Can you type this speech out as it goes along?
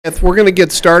We're going to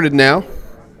get started now.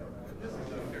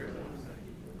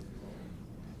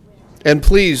 And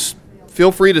please,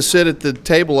 feel free to sit at the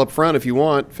table up front if you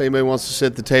want. If anybody wants to sit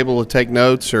at the table to take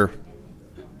notes or...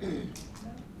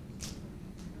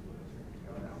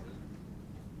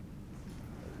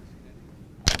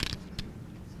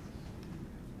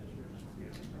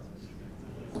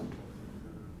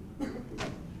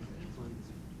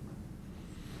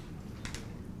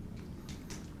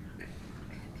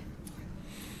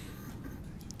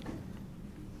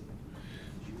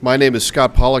 My name is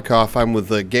Scott Polikoff. I'm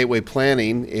with Gateway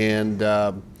Planning, and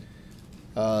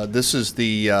this is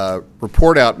the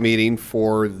report out meeting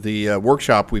for the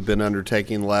workshop we've been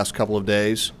undertaking the last couple of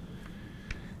days.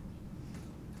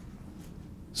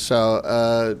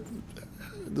 So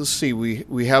let's see,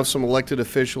 we have some elected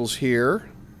officials here.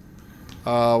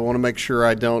 I want to make sure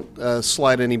I don't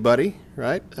slide anybody,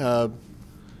 right?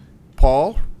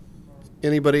 Paul,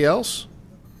 anybody else?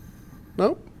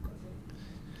 No?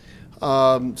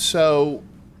 So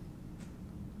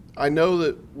I know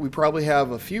that we probably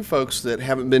have a few folks that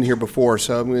haven't been here before,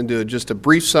 so I'm going to do just a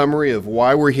brief summary of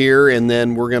why we're here, and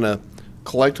then we're going to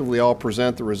collectively all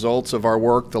present the results of our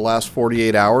work the last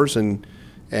 48 hours, and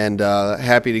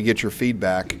happy to get your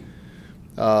feedback.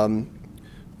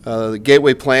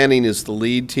 Gateway Planning is the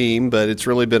lead team, but it's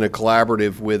really been a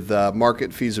collaborative with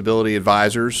market feasibility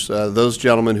advisors. Those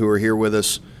gentlemen who are here with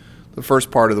us the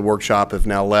first part of the workshop have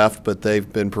now left, but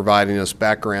they've been providing us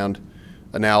background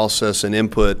analysis and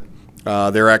input.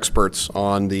 They're experts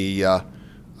on the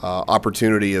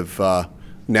opportunity of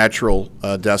natural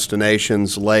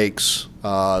destinations, lakes,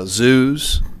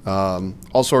 zoos,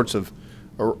 all sorts of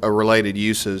related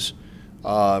uses.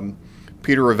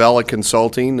 Peter Ravella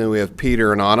Consulting, and we have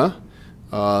Peter and Anna.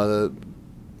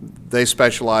 They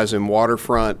specialize in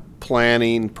waterfront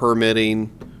planning, permitting,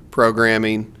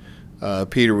 programming.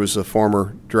 Peter was the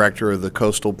former director of the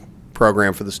coastal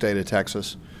program for the state of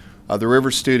Texas. The River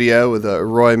Studio with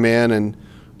Roy Mann and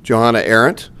Johanna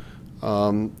Arendt.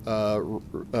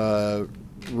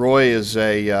 Roy is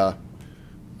a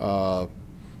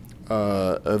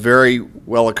very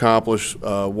well-accomplished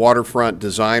waterfront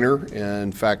designer. And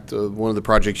in fact, one of the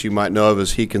projects you might know of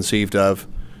is he conceived of,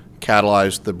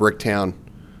 catalyzed the Bricktown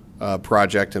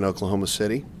project in Oklahoma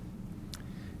City.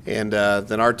 And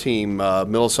then our team,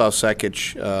 Miloslav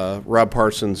Sekic, Rob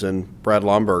Parsons, and Brad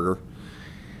Lomberger.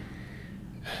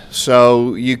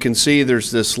 So you can see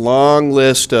there's this long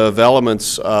list of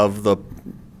elements of the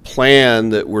plan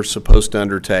that we're supposed to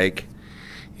undertake.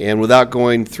 And without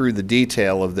going through the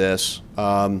detail of this,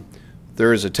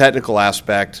 there is a technical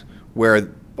aspect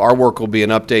where our work will be an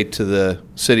update to the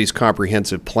city's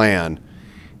comprehensive plan.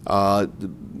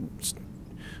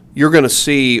 You're going to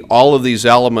see all of these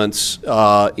elements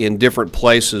in different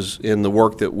places in the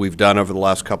work that we've done over the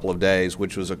last couple of days,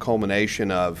 which was a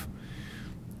culmination of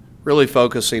really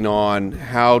focusing on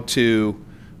how to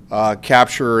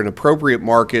capture an appropriate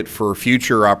market for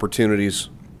future opportunities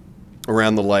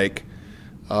around the lake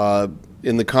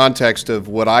in the context of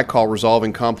what I call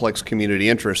resolving complex community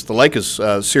interests. The lake is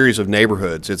a series of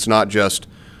neighborhoods. It's not just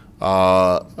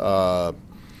a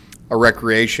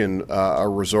recreation, a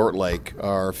resort lake,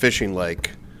 or a fishing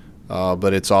lake,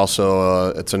 but it's also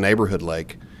it's a neighborhood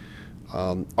lake.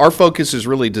 Our focus is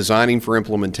really designing for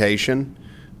implementation.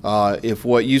 If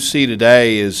what you see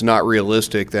today is not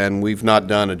realistic, then we've not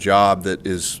done a job that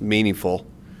is meaningful.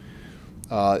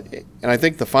 And I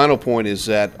think the final point is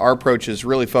that our approach is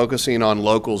really focusing on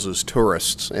locals as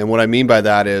tourists. And what I mean by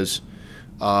that is,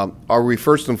 are we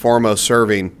first and foremost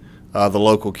serving the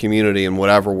local community in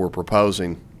whatever we're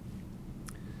proposing?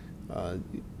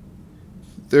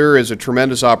 There is a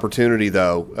tremendous opportunity,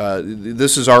 though.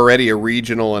 This is already a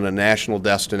regional and a national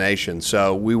destination,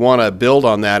 so we want to build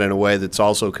on that in a way that's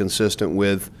also consistent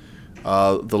with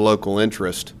the local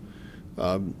interest.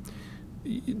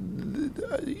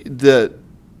 The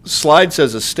slide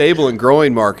says a stable and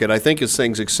growing market. I think as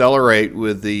things accelerate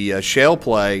with the shale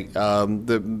play,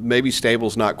 maybe stable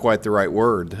is not quite the right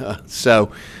word.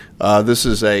 This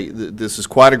is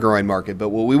quite a growing market, but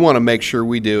what we want to make sure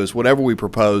we do is whatever we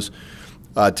propose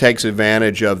takes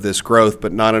advantage of this growth,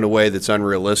 but not in a way that's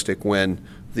unrealistic when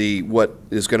what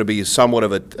is going to be somewhat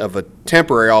of a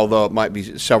temporary, although it might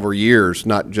be several years,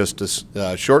 not just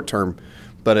a short term,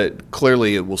 but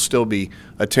clearly it will still be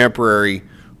a temporary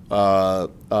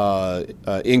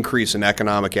increase in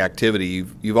economic activity.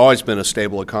 You've always been a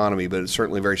stable economy, but it's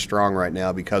certainly very strong right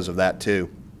now because of that too.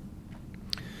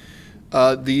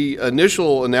 The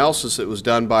initial analysis that was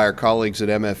done by our colleagues at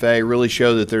MFA really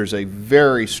showed that there's a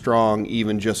very strong,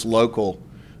 even just local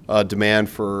demand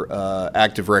for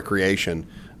active recreation.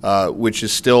 which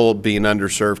is still being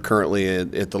underserved currently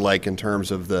at the lake in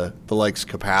terms of the lake's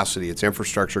capacity, its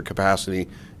infrastructure capacity,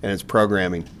 and its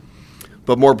programming.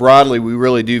 But more broadly, we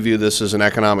really do view this as an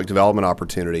economic development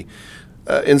opportunity.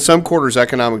 In some quarters,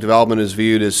 economic development is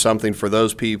viewed as something for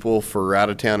those people, for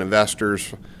out-of-town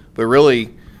investors, but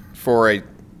really for a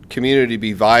community to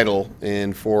be vital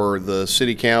and for the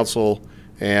city council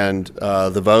and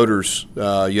the voters.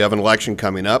 You have an election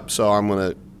coming up, so I'm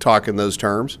going to talk in those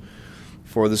terms.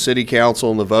 For the city council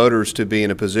and the voters to be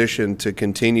in a position to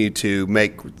continue to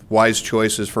make wise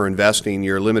choices for investing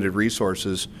your limited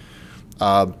resources,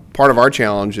 part of our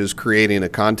challenge is creating a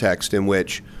context in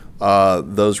which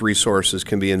those resources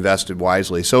can be invested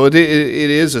wisely. So it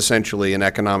is essentially an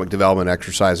economic development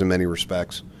exercise in many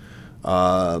respects.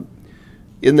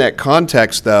 In that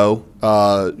context, though,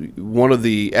 one of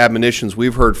the admonitions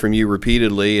we've heard from you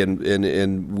repeatedly,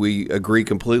 and we agree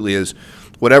completely, is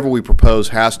whatever we propose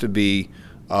has to be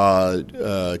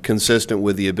consistent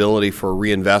with the ability for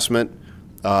reinvestment,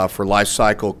 for life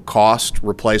cycle cost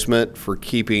replacement, for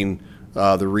keeping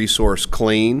the resource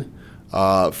clean,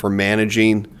 for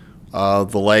managing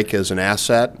the lake as an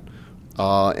asset.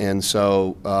 And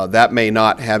so that may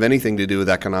not have anything to do with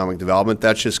economic development.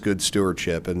 That's just good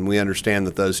stewardship, and we understand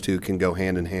that those two can go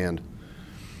hand in hand.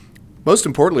 Most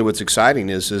importantly, what's exciting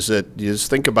is that you just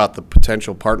think about the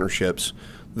potential partnerships.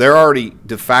 They're already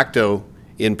de facto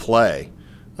in play.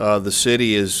 The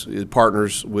city is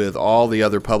partners with all the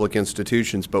other public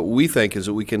institutions, but what we think is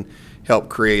that we can help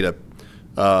create a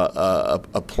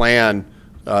plan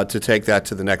to take that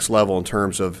to the next level in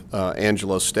terms of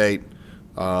Angelo State,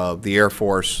 the Air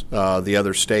Force, the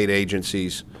other state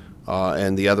agencies,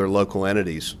 and the other local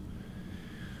entities.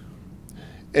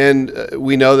 And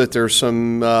we know that there's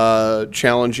some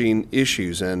challenging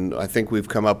issues, and I think we've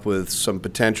come up with some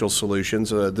potential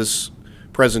solutions. This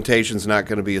presentation is not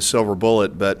going to be a silver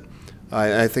bullet, but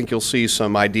I think you'll see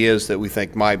some ideas that we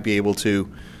think might be able to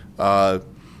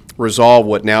resolve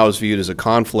what now is viewed as a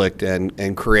conflict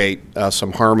and create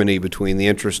some harmony between the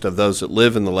interest of those that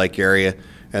live in the lake area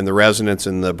and the residents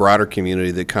in the broader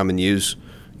community that come and use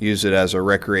it as a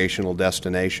recreational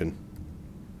destination.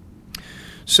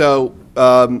 So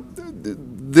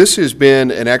this has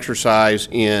been an exercise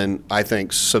in, I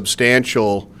think,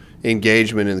 substantial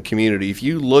engagement in the community. If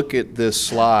you look at this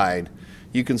slide,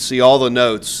 you can see all the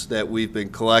notes that we've been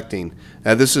collecting.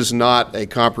 Now, this is not a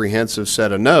comprehensive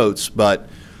set of notes, but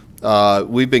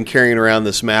we've been carrying around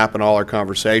this map in all our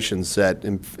conversations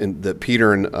that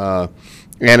Peter and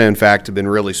Anna, in fact, have been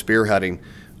really spearheading.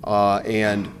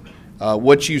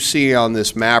 What you see on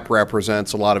this map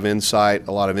represents a lot of insight,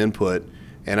 a lot of input,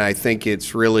 and I think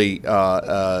it's really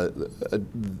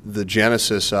the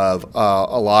genesis of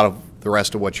a lot of the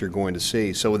rest of what you're going to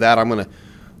see. So with that, I'm going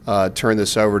to turn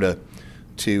this over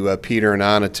to Peter and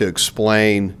Anna to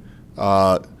explain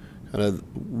kind of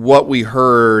what we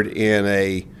heard in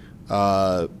a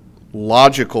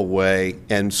logical way,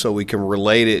 and so we can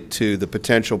relate it to the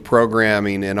potential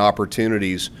programming and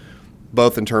opportunities,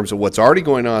 both in terms of what's already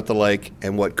going on at the lake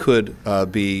and what could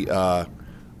be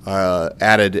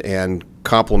added and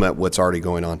complement what's already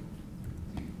going on.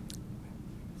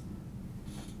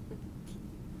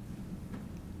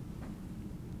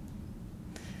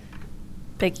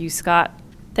 Thank you, Scott.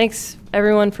 Thanks,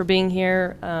 everyone, for being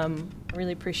here.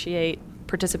 Really appreciate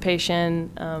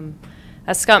participation.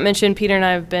 As Scott mentioned, Peter and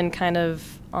I have been kind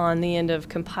of on the end of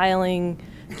compiling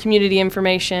community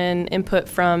information, input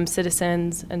from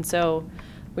citizens, and so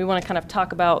we want to kind of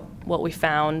talk about what we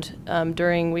found.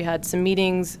 We had some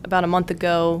meetings about a month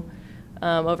ago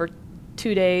over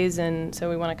 2 days, and so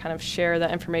we want to kind of share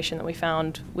that information that we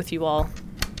found with you all.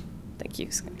 Thank you,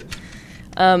 Scott.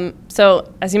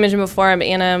 So, as you mentioned before, I'm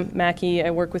Anna Mackey. I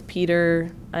work with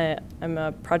Peter. I'm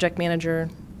a project manager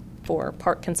for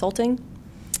Park Consulting.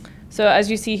 So,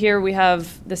 as you see here,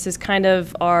 this is kind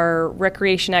of our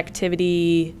recreation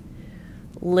activity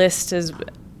list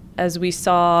as we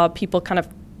saw people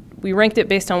we ranked it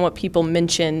based on what people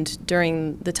mentioned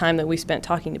during the time that we spent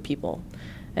talking to people.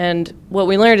 And what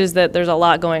we learned is that there's a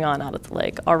lot going on out at the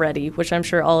lake already, which I'm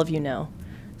sure all of you know.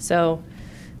 So,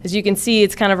 as you can see,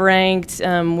 it's kind of ranked.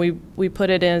 We put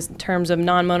it in terms of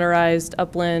non-motorized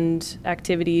upland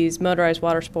activities, motorized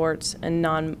water sports, and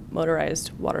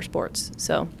non-motorized water sports.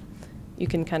 So you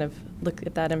can kind of look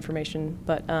at that information.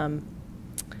 But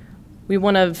we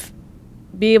want to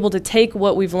be able to take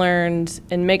what we've learned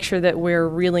and make sure that we're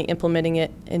really implementing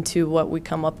it into what we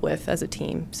come up with as a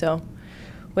team. So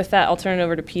with that, I'll turn it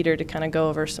over to Peter to kind of go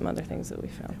over some other things that we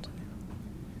found.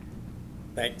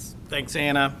 Thanks,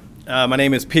 Anna. My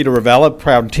name is Peter Ravella,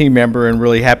 proud team member, and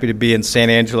really happy to be in San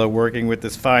Angelo working with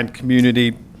this fine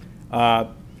community.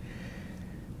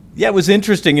 Yeah, it was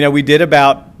interesting. You know,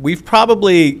 we've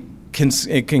probably,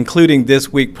 concluding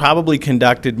this week, probably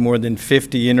conducted more than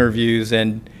 50 interviews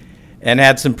and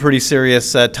had some pretty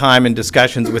serious time and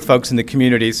discussions with folks in the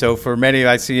community. So for many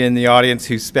I see in the audience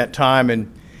who spent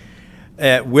time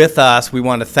with us, we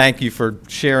want to thank you for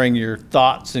sharing your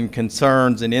thoughts and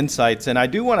concerns and insights. And I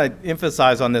do want to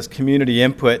emphasize on this community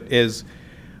input is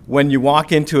when you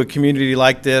walk into a community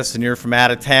like this and you're from out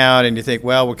of town and you think,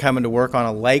 well, we're coming to work on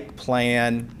a lake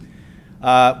plan,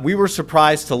 we were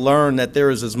surprised to learn that there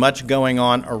is as much going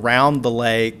on around the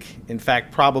lake, in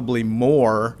fact, probably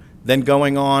more than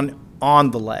going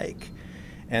on the lake.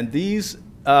 And these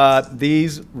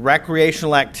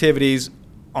recreational activities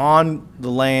on the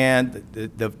land,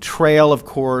 the trail, of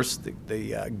course,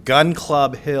 the gun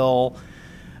club hill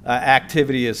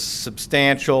activity is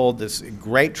substantial. This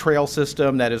great trail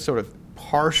system that is sort of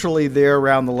partially there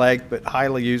around the lake but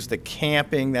highly used. The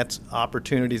camping, that's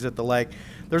opportunities at the lake.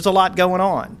 There's a lot going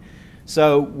on.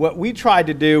 So what we tried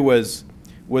to do was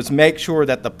make sure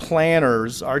that the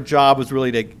planners, our job was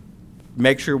really to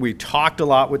make sure we talked a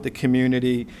lot with the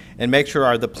community and make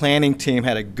sure the planning team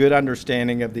had a good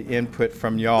understanding of the input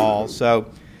from y'all.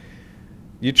 So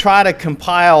you try to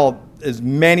compile as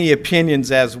many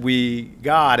opinions as we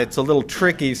got. It's a little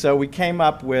tricky, so we came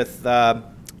up with,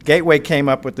 Gateway came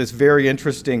up with this very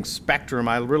interesting spectrum.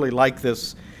 I really like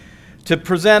this, to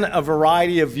present a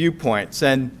variety of viewpoints.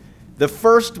 And the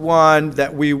first one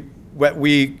that what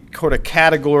we sort of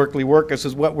categorically work as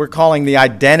is what we're calling the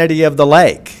identity of the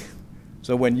lake.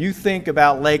 So when you think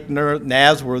about Lake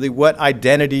Nasworthy, what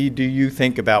identity do you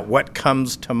think about? What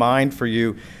comes to mind for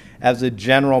you as a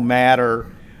general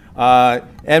matter?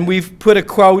 And we've put a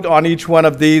quote on each one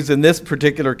of these. In this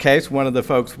particular case, one of the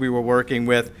folks we were working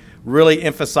with really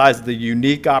emphasized the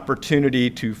unique opportunity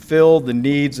to fill the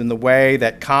needs in the way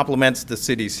that complements the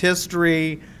city's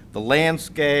history, the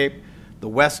landscape, the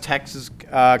West Texas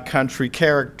country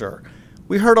character.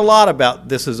 We heard a lot about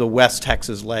this as a West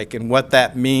Texas lake and what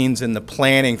that means in the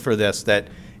planning for this, that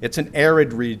it's an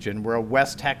arid region. We're a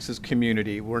West Texas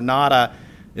community.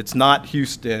 It's not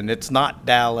Houston, it's not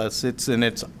Dallas, it's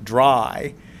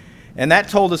dry. And that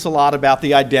told us a lot about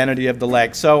the identity of the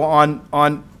lake. So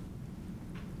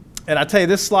and I tell you,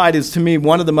 this slide is to me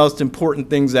one of the most important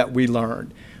things that we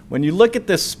learned. When you look at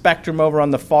this spectrum over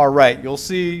on the far right, you'll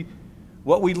see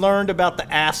what we learned about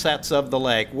the assets of the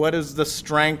lake. What is the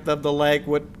strength of the lake?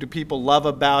 What do people love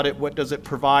about it? What does it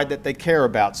provide that they care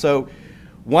about? So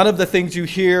one of the things you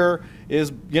hear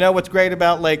is, you know, what's great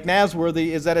about Lake Nasworthy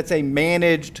is that it's a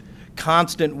managed,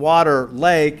 constant water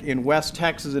lake in West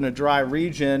Texas in a dry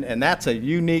region, and that's a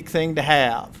unique thing to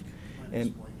have.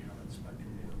 And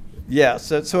yeah,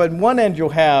 so at one end you'll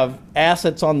have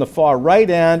assets on the far right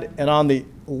end, and on the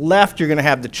left you're going to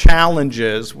have the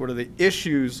challenges, what are the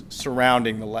issues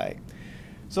surrounding the lake.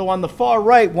 So on the far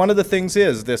right, one of the things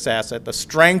is this asset, the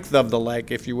strength of the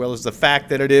lake, if you will, is the fact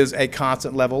that it is a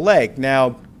constant level lake.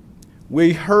 Now,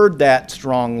 we heard that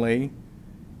strongly,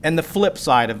 and the flip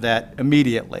side of that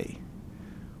immediately,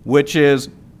 which is,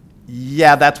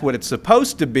 yeah, that's what it's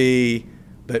supposed to be,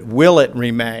 but will it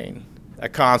remain a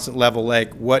constant level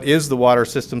lake? What is the water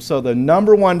system? So the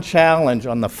number one challenge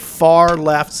on the far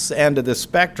left end of the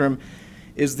spectrum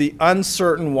is the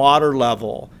uncertain water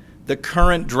level, the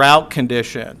current drought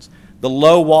conditions, the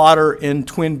low water in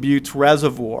Twin Buttes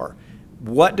Reservoir.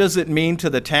 What does it mean to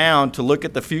the town to look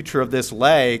at the future of this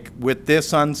lake with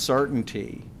this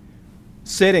uncertainty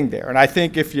sitting there? And I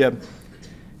think if you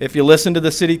listen to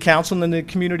the city council and the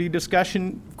community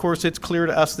discussion, of course, it's clear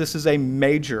to us this is a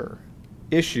major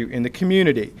issue in the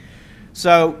community.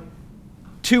 So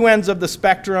two ends of the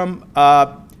spectrum.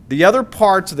 The other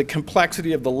parts of the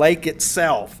complexity of the lake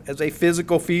itself as a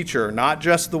physical feature, not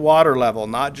just the water level,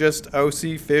 not just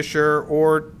O.C. Fisher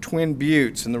or Twin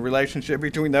Buttes and the relationship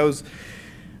between those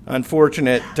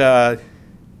unfortunate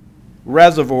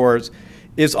reservoirs,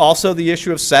 is also the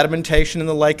issue of sedimentation in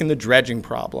the lake and the dredging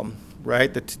problem,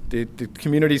 right? The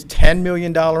community's $10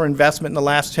 million investment in the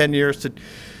last 10 years to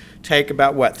take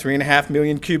about, what, 3.5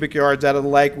 million cubic yards out of the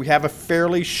lake. We have a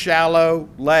fairly shallow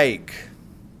lake,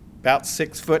 about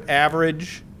 6-foot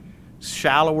average,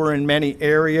 shallower in many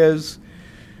areas.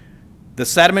 The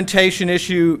sedimentation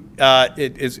issue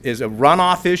is a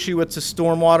runoff issue. It's a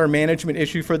stormwater management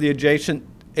issue for the adjacent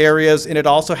areas, and it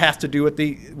also has to do with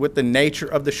the nature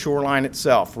of the shoreline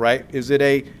itself, right? Is it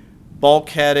a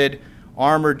bulkheaded,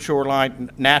 armored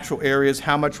shoreline, natural areas?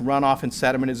 How much runoff and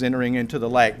sediment is entering into the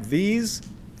lake? These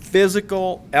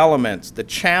physical elements, the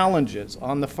challenges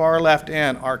on the far left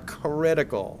end, are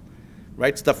critical,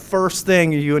 right? It's the first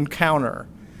thing you encounter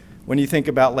when you think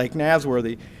about Lake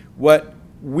Nasworthy. What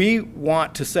we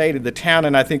want to say to the town,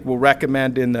 and I think we'll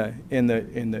recommend in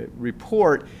the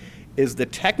report, is the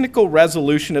technical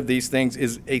resolution of these things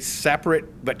is a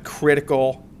separate but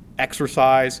critical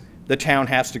exercise the town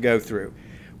has to go through.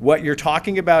 What you're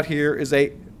talking about here is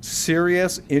a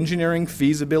serious engineering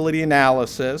feasibility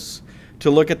analysis to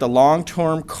look at the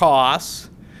long-term costs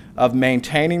of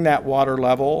maintaining that water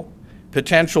level,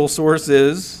 potential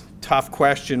sources, tough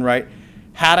question, right?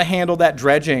 How to handle that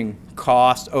dredging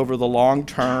cost over the long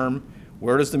term,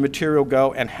 where does the material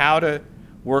go, and how to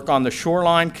work on the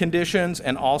shoreline conditions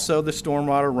and also the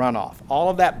stormwater runoff. All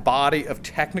of that body of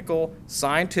technical,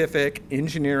 scientific,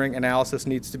 engineering analysis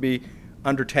needs to be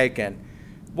undertaken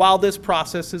while this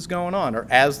process is going on, or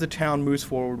as the town moves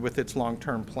forward with its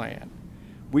long-term plan.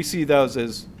 We see those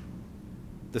as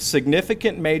the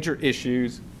significant major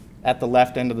issues at the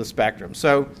left end of the spectrum.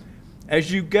 So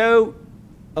as you go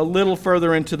a little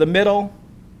further into the middle,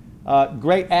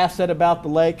 great asset about the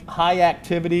lake, high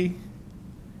activity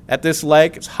at this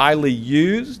lake. It's highly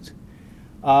used.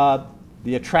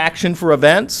 The attraction for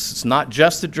events, it's not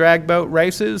just the drag boat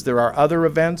races. There are other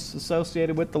events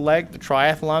associated with the lake, the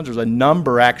triathlons. There's a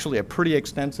number, actually, a pretty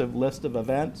extensive list of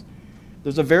events.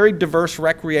 There's a very diverse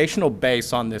recreational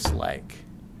base on this lake.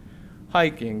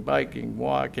 Hiking, biking,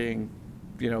 walking,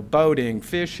 boating,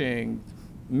 fishing,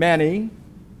 many.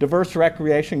 Diverse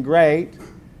recreation, great.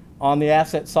 On the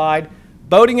asset side,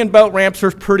 boating and boat ramps are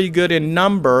pretty good in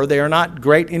number. They are not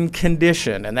great in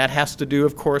condition, and that has to do,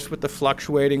 of course, with the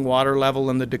fluctuating water level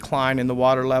and the decline in the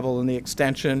water level and the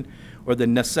extension or the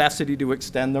necessity to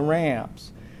extend the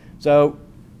ramps. So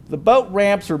the boat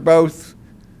ramps are both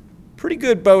pretty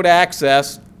good boat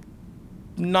access,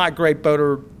 not great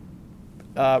boater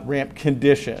ramp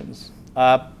conditions.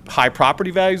 High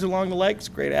property values along the lake, it's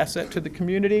a great asset to the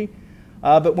community.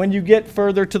 But when you get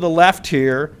further to the left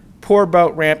here, poor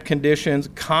boat ramp conditions,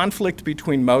 conflict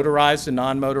between motorized and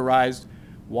non-motorized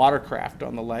watercraft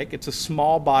on the lake. It's a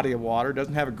small body of water,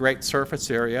 doesn't have a great surface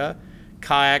area.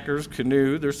 Kayakers,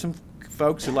 canoe, there's some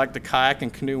folks who like to kayak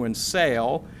and canoe and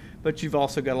sail, but you've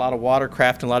also got a lot of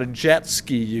watercraft and a lot of jet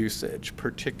ski usage,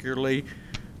 particularly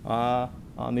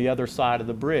on the other side of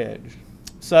the bridge.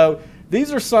 So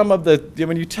these are some of the,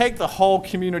 when you take the whole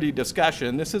community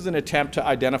discussion, this is an attempt to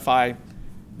identify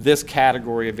this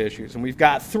category of issues, and we've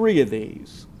got 3 of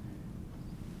these.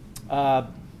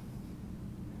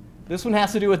 This one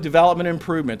has to do with development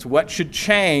improvements. What should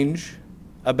change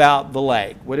about the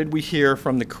lake? What did we hear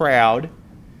from the crowd?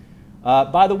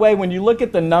 By the way, when you look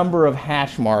at the number of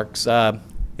hash marks,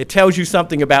 it tells you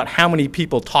something about how many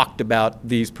people talked about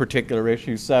these particular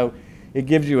issues, so it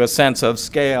gives you a sense of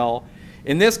scale.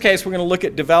 In this case, we're going to look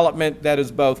at development that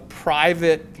is both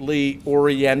privately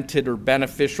oriented or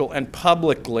beneficial and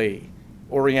publicly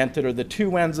oriented, or the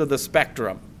two ends of the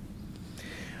spectrum.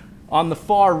 On the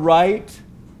far right,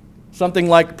 something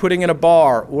like putting in a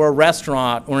bar or a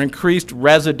restaurant or increased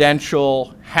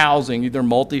residential housing, either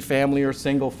multifamily or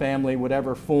single family,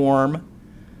 whatever form,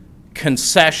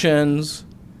 concessions,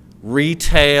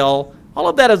 retail, all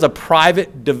of that is a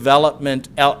private development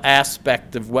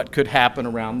aspect of what could happen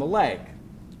around the lake.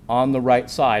 On the right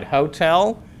side,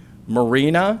 hotel,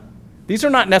 marina, these are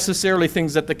not necessarily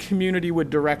things that the community would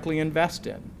directly invest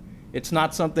in. It's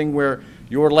not something where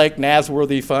your Lake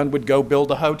Nasworthy Fund would go build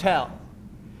a hotel.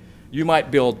 You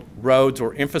might build roads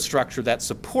or infrastructure that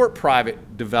support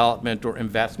private development or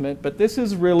investment, but this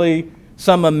is really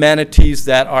some amenities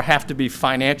that have to be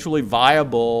financially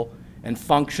viable and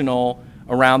functional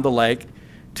around the lake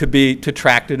to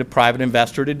attract a private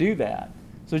investor to do that.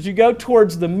 So as you go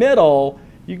towards the middle,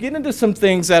 you get into some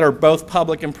things that are both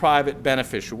public and private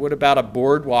beneficial. What about a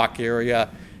boardwalk area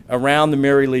around the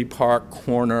Mary Lee Park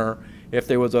corner? If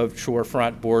there was a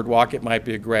shorefront boardwalk, it might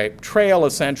be a great trail,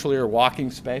 essentially, or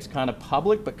walking space, kind of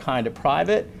public but kind of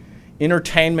private.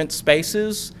 Entertainment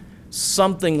spaces,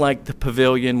 something like the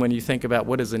pavilion. When you think about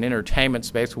what is an entertainment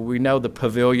space, well, we know the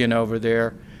pavilion over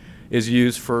there is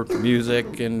used for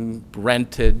music and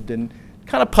rented and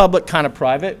kind of public, kind of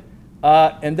private.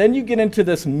 And then you get into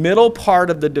this middle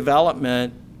part of the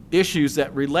development issues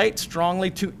that relate strongly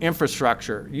to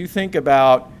infrastructure. You think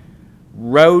about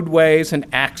roadways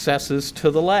and accesses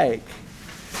to the lake.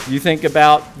 You think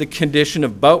about the condition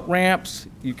of boat ramps.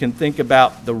 You can think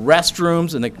about the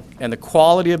restrooms and the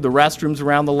quality of the restrooms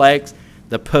around the lakes,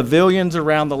 the pavilions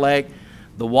around the lake,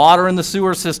 the water and the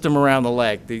sewer system around the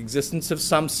lake, the existence of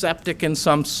some septic and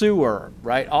some sewer,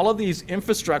 right? All of these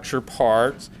infrastructure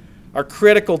parts are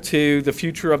critical to the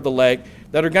future of the lake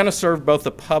that are going to serve both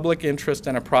a public interest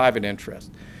and a private interest.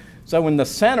 So in the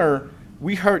center,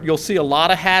 you'll see a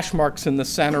lot of hash marks in the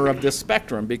center of this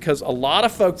spectrum because a lot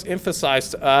of folks emphasize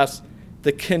to us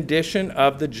the condition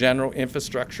of the general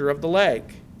infrastructure of the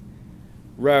lake.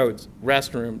 Roads,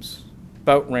 restrooms,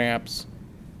 boat ramps,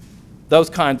 those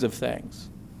kinds of things.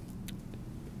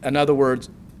 In other words,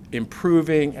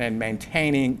 improving and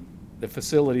maintaining the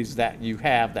facilities that you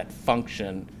have that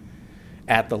function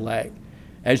at the lake.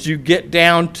 As you get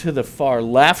down to the far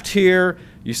left here,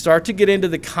 you start to get into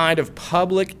the kind of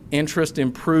public interest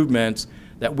improvements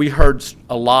that we heard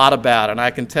a lot about. And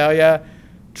I can tell you,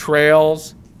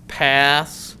 trails,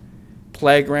 paths,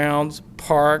 playgrounds,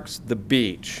 parks, the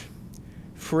beach.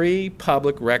 Free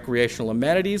public recreational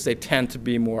amenities. They tend to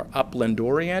be more upland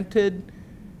oriented,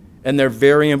 and they're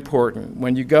very important.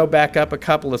 When you go back up a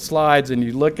couple of slides and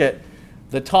you look at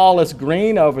the tallest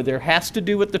green over there, has to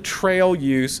do with the trail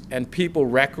use and people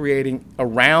recreating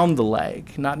around the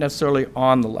lake, not necessarily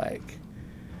on the lake.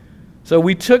 So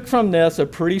we took from this a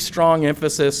pretty strong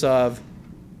emphasis of,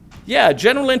 yeah,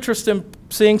 general interest in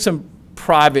seeing some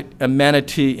private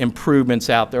amenity improvements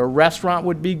out there. A restaurant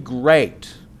would be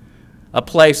great. A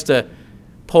place to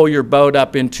pull your boat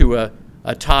up into a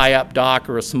tie-up dock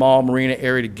or a small marina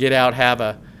area to get out, have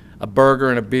a burger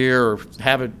and a beer, or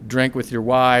have a drink with your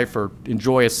wife, or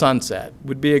enjoy a sunset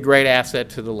would be a great asset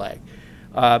to the lake.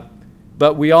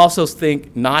 But we also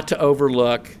think not to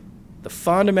overlook the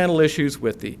fundamental issues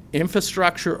with the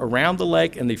infrastructure around the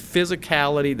lake and the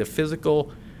physicality, the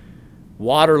physical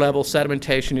water level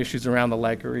sedimentation issues around the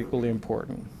lake are equally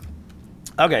important.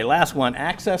 Okay, last one,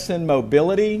 access and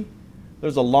mobility.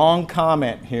 There's a long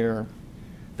comment here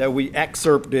that we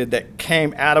excerpted that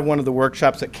came out of one of the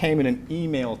workshops that came in an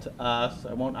email to us.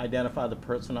 I won't identify the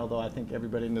person, although I think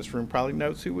everybody in this room probably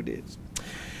knows who it is.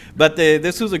 But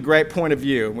this was a great point of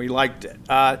view, and we liked it.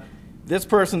 This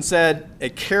person said, a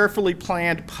carefully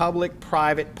planned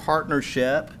public-private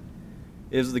partnership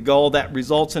is the goal that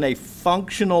results in a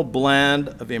functional blend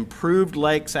of improved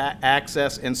lakes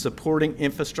access and supporting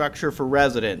infrastructure for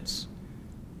residents.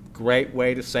 Great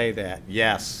way to say that.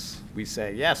 Yes, we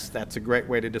say yes, that's a great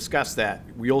way to discuss that.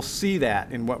 You'll see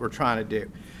that in what we're trying to do.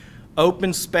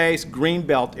 Open space,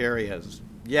 greenbelt areas.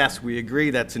 Yes, we agree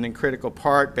that's an critical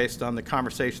part based on the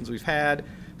conversations we've had.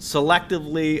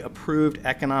 Selectively approved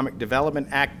economic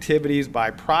development activities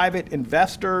by private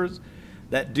investors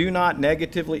that do not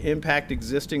negatively impact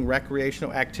existing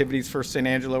recreational activities for San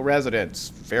Angelo residents.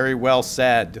 Very well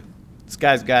said. This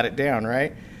guy's got it down,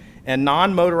 right? And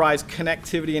non-motorized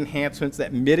connectivity enhancements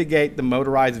that mitigate the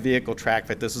motorized vehicle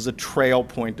traffic. This is a trail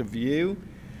point of view.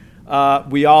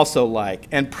 We also like.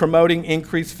 And promoting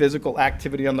increased physical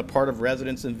activity on the part of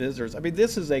residents and visitors. I mean,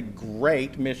 this is a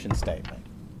great mission statement,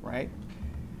 right?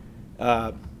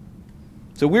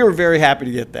 So we were very happy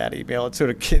to get that email. It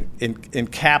sort of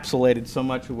encapsulated so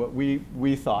much of what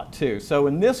we thought too. So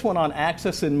in this one on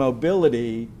access and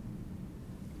mobility,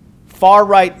 far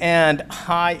right end,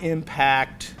 high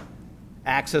impact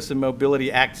access and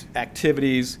mobility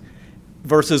activities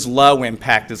versus low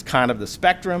impact is kind of the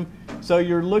spectrum. So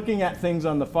you're looking at things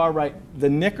on the far right, the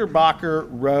Knickerbocker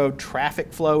Road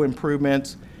traffic flow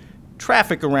improvements.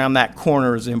 Traffic around that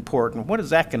corner is important. What is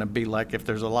that going to be like if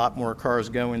there's a lot more cars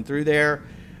going through there?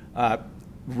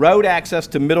 Road access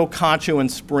to Middle Concho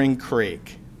and Spring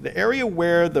Creek. The area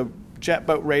where the jet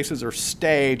boat races are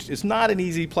staged is not an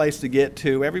easy place to get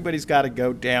to. Everybody's got to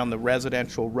go down the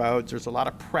residential roads. There's a lot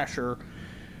of pressure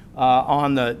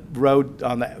on the road,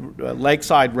 on the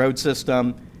lakeside road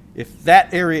system. If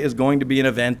that area is going to be an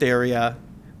event area,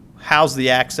 how's the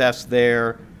access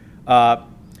there?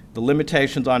 The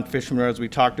limitations on Fisherman Roads we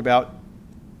talked about,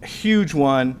 a huge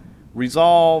one.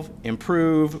 Resolve,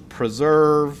 improve,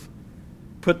 preserve,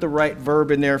 put the right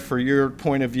verb in there for your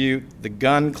point of view, the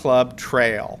gun club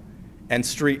trail and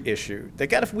street issue.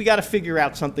 We got to figure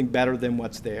out something better than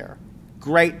what's there.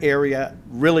 Great area,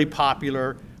 really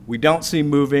popular. We don't see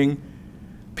moving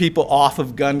people off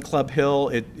of Gun Club Hill.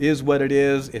 It is what it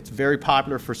is. It's very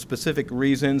popular for specific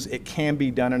reasons. It can be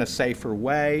done in a safer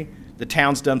way. The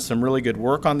town's done some really good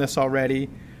work on this already.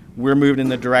 We're moving in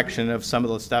the direction of some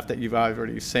of the stuff that you've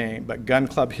already seen. But Gun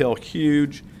Club Hill,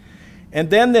 huge. And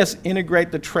then this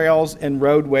integrate the trails and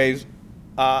roadways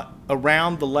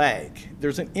around the lake.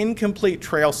 There's an incomplete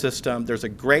trail system. There's a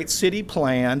great city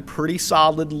plan, pretty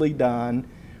solidly done.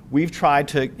 We've tried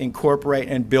to incorporate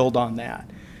and build on that.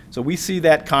 So we see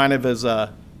that kind of as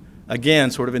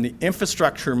again, sort of in the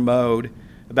infrastructure mode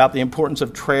about the importance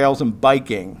of trails and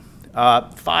biking.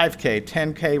 5K,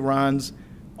 10K runs,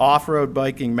 off-road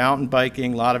biking, mountain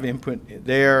biking, a lot of input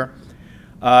there.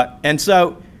 And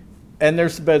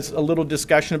there's been a little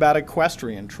discussion about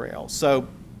equestrian trails. So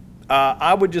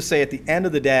I would just say at the end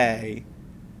of the day,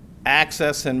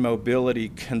 access and mobility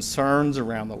concerns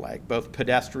around the lake, both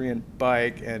pedestrian,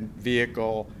 bike, and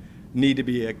vehicle, need to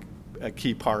be a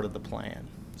key part of the plan.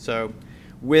 So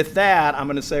with that, I'm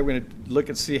going to say we're going to look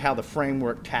and see how the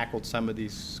framework tackled some of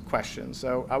these questions.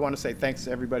 So I want to say thanks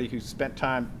to everybody who spent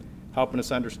time helping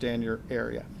us understand your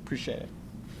area. Appreciate it.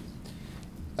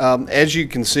 As you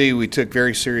can see, we took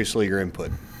very seriously your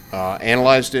input,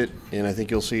 analyzed it, and I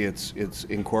think you'll see it's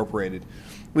incorporated.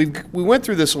 We went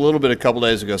through this a little bit a couple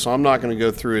days ago, so I'm not going to go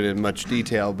through it in much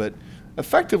detail, but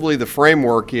effectively the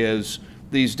framework is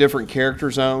these different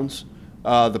character zones.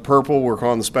 The purple we're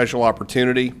calling the special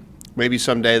opportunity. Maybe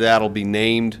someday that'll be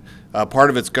named. Part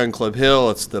of it's Gun Club Hill,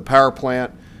 it's the power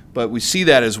plant, but we see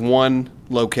that as one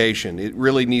location. It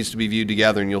really needs to be viewed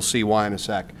together, and you'll see why in a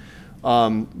sec.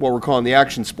 What we're calling the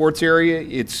action sports area,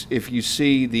 it's if you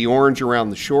see the orange around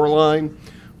the shoreline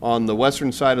on the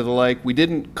western side of the lake. We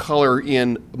didn't color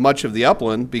in much of the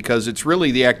upland because it's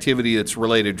really the activity that's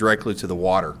related directly to the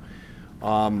water.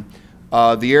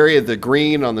 The area, the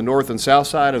green on the north and south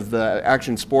side of the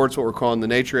action sports, what we're calling the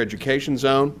nature education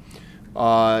zone,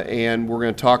 and we're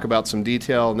going to talk about some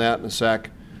detail on that in a sec.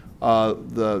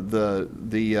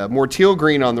 The more teal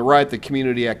green on the right, the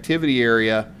community activity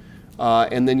area,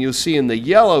 and then you'll see in the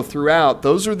yellow throughout,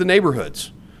 those are the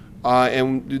neighborhoods.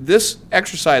 And this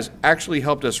exercise actually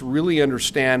helped us really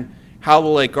understand how the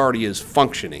lake already is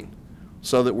functioning,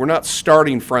 so that we're not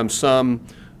starting from some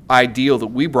ideal that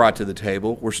we brought to the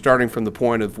table. We're starting from the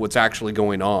point of what's actually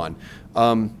going on.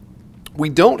 We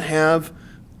don't have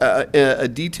a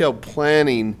detailed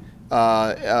planning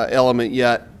element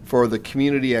yet for the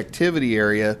community activity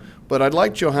area, but I'd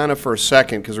like Johanna for a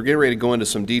second, because we're getting ready to go into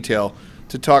some detail,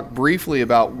 to talk briefly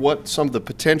about what some of the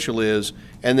potential is,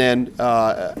 and then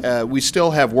we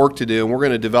still have work to do, and we're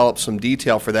going to develop some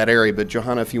detail for that area. But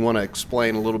Johanna, if you want to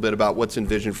explain a little bit about what's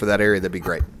envisioned for that area, that'd be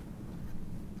great.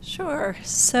 Sure.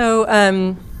 So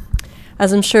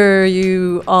as I'm sure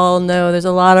you all know, there's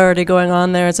a lot already going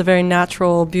on there. It's a very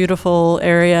natural, beautiful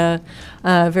area,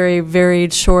 very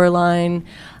varied shoreline.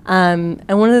 And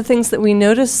one of the things that we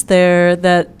noticed there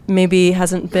that maybe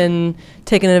hasn't been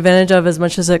taken advantage of as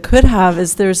much as it could have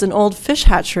is there's an old fish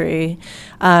hatchery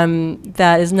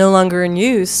that is no longer in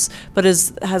use, but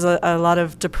has a lot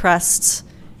of depressed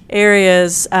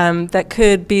areas that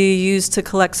could be used to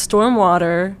collect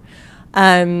stormwater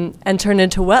and turn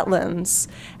into wetlands.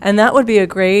 And that would be a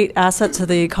great asset to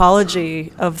the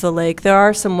ecology of the lake. There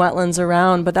are some wetlands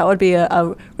around, but that would be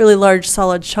a really large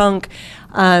solid chunk.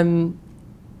 And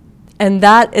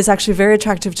that is actually very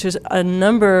attractive to a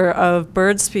number of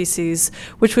bird species,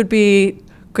 which would be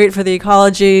great for the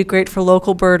ecology, great for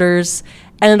local birders,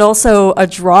 and also a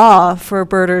draw for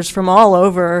birders from all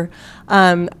over.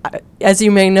 As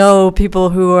you may know,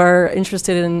 people who are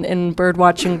interested in bird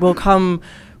watching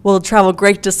will travel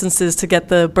great distances to get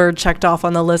the bird checked off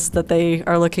on the list that they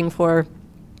are looking for.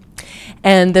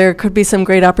 And there could be some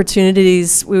great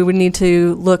opportunities. We would need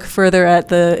to look further at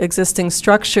the existing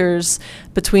structures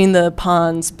between the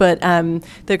ponds, but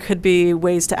there could be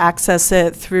ways to access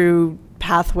it through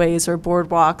pathways or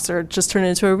boardwalks, or just turn it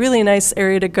into a really nice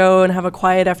area to go and have a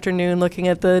quiet afternoon looking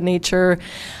at the nature.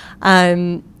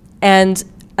 And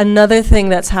another thing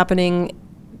that's happening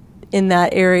in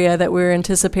that area that we're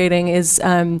anticipating is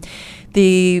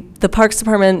the Parks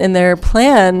Department in their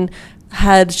plan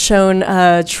had shown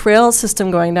a trail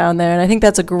system going down there, and I think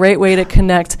that's a great way to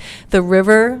connect the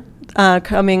river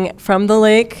coming from the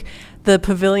lake, the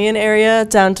pavilion area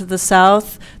down to the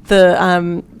south,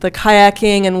 the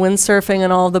kayaking and windsurfing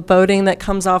and all the boating that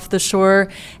comes off the shore,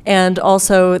 and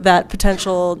also that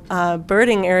potential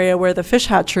birding area where the fish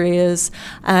hatchery is,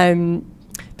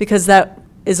 because that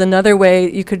is another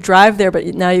way you could drive there, but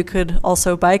now you could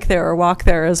also bike there or walk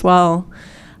there as well.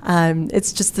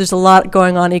 It's just, there's a lot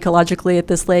going on ecologically at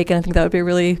this lake, and I think that would be a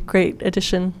really great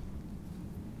addition.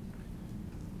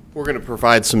 We're going to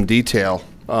provide some detail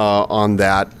on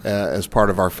that as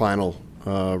part of our final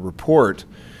report.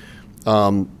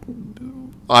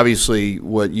 Obviously,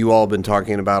 what you all have been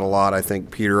talking about a lot, I think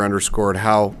Peter underscored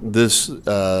how this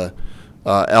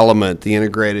element, the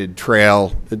integrated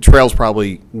trail, the trail's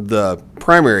probably the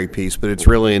primary piece, but it's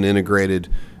really an integrated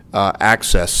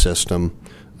access system.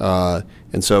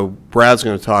 And so Brad's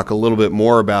going to talk a little bit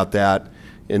more about that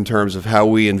in terms of how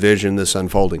we envision this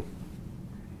unfolding.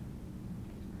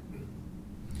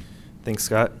 Thanks,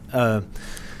 Scott.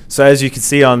 So as you can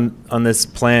see on this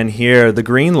plan here, the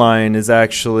green line is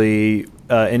actually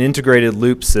an integrated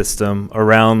loop system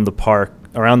around the park,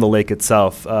 around the lake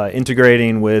itself,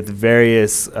 integrating with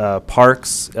various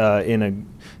parks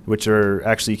which are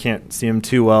actually, you can't see them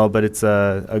too well, but it's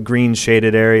a green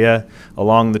shaded area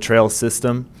along the trail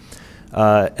system.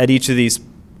 At each of these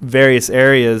various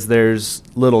areas, there's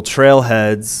little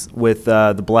trailheads with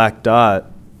the black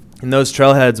dot And those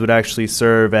trailheads would actually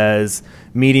serve as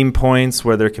meeting points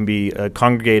where there can be a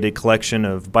congregated collection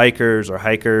of bikers or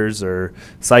hikers or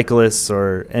cyclists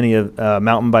or any of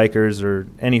mountain bikers or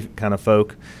any kind of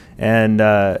folk and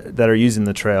that are using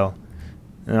the trail.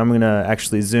 And I'm going to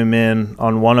actually zoom in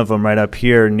on one of them right up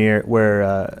here near where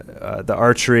the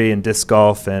archery and disc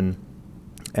golf and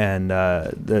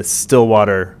the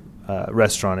Stillwater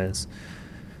restaurant is.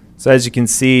 So as you can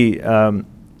see,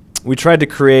 we tried to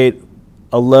create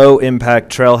a low-impact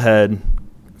trailhead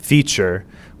feature,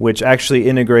 which actually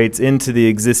integrates into the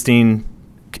existing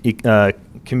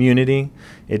community.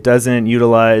 It doesn't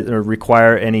utilize or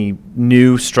require any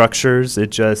new structures. It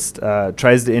just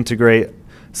tries to integrate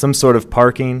some sort of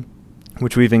parking,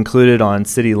 which we've included on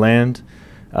city land.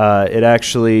 It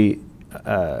actually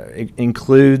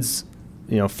includes,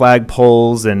 flag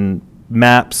poles and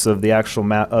maps of the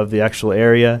actual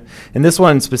area. And this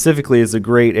one specifically is a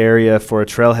great area for a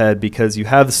trailhead because you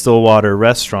have the Stillwater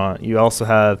restaurant. You also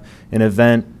have an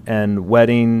event and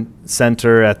wedding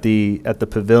center at the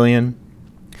pavilion.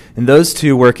 And those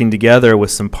two working together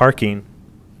with some parking.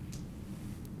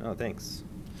 Oh, thanks.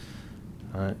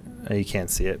 You can't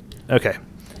see it. Okay.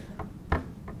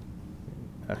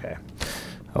 Okay.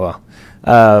 Oh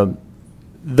well.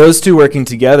 Those two working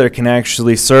together can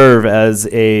actually serve as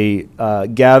a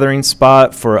gathering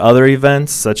spot for other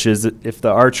events, such as if the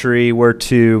archery were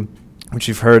to, which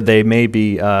you've heard they may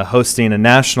be hosting a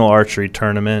national archery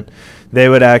tournament, they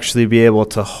would actually be able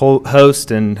to host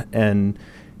and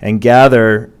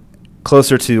gather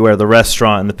closer to where the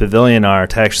restaurant and the pavilion are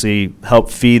to actually help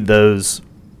feed those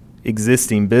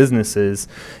existing businesses,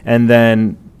 and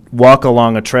then walk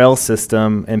along a trail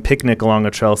system and picnic along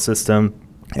a trail system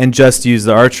and just use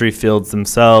the archery fields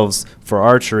themselves for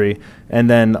archery. And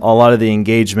then a lot of the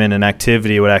engagement and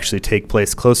activity would actually take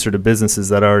place closer to businesses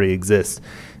that already exist.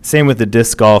 Same with the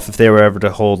disc golf. If they were ever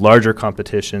to hold larger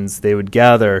competitions, they would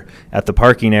gather at the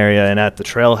parking area and at the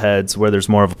trailheads where there's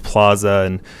more of a plaza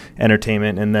and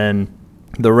entertainment. And then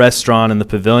the restaurant and the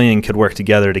pavilion could work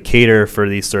together to cater for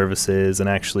these services and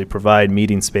actually provide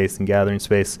meeting space and gathering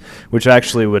space, which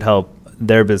actually would help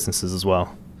their businesses as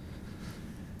well.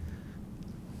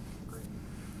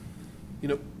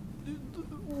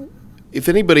 If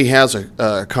anybody has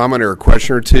a comment or a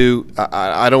question or two,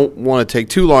 I don't want to take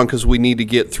too long because we need to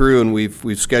get through, and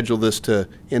we've scheduled this to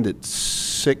end at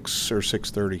 6 or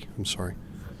 6:30. I'm sorry,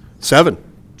 7.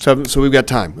 So we've got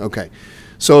time. Okay.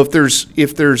 So if there's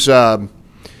a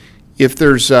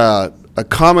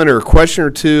comment or a question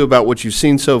or two about what you've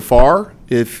seen so far,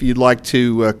 if you'd like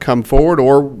to come forward,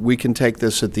 or we can take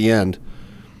this at the end.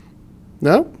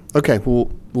 No? Okay.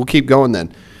 We'll keep going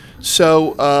then.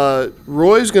 So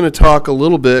Roy's going to talk a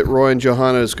little bit. Roy and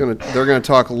Johanna they're going to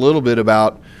talk a little bit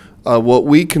about what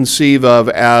we conceive of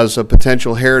as a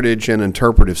potential heritage and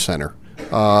interpretive center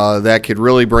that could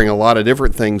really bring a lot of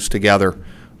different things together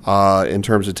in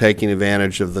terms of taking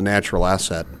advantage of the natural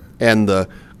asset and the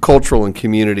cultural and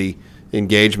community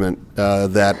engagement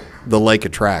that the lake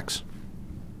attracts.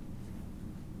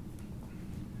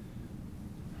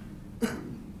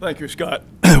 Thank you, Scott.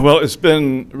 Well, it's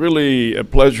been really a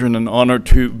pleasure and an honor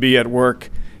to be at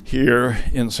work here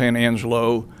in San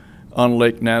Angelo on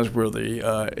Lake Nasworthy.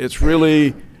 It's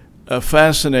really a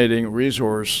fascinating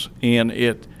resource, and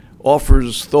it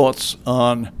offers thoughts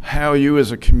on how you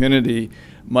as a community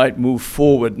might move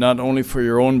forward, not only for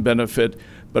your own benefit,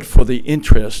 but for the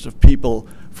interest of people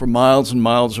for miles and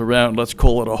miles around. Let's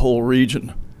call it a whole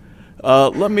region.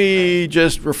 Let me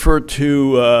just refer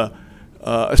to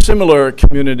a similar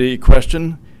community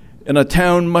question. In a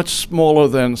town much smaller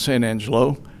than San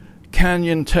Angelo,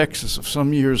 Canyon, Texas, of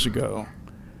some years ago,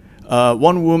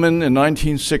 one woman in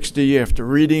 1960, after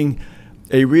reading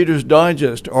a Reader's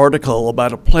Digest article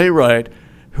about a playwright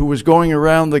who was going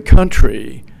around the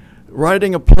country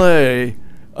writing a play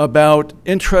about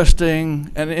interesting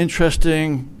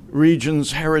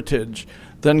region's heritage,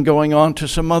 then going on to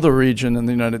some other region in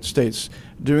the United States,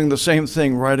 doing the same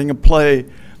thing, writing a play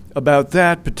about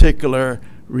that particular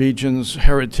region's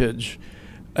heritage.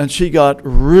 And she got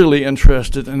really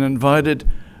interested and invited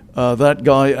that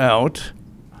guy out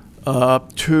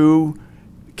to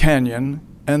Canyon,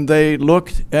 and they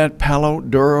looked at Palo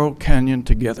Duro Canyon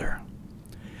together.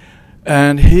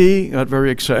 And he got very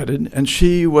excited, and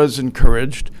she was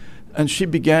encouraged, and she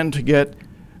began to get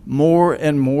more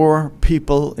and more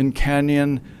people in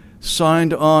Canyon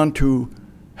signed on to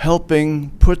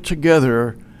helping put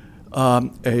together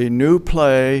a new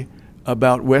play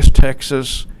about West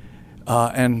Texas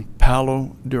and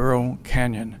Palo Duro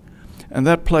Canyon. And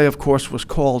that play, of course, was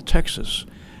called Texas.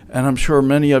 And I'm sure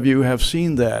many of you have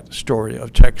seen that story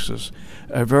of Texas,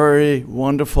 a very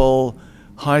wonderful,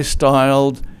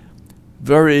 high-styled,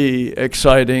 very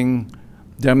exciting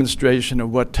demonstration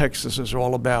of what Texas is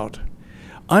all about.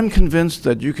 I'm convinced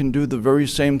that you can do the very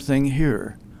same thing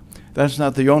here. That's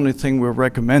not the only thing we're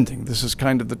recommending. This is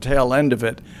kind of the tail end of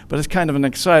it, but it's kind of an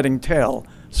exciting tale,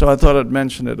 so I thought I'd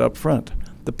mention it up front.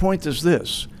 The point is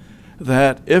this,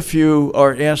 that if you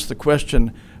are asked the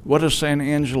question, what is San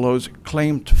Angelo's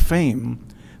claim to fame?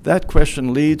 That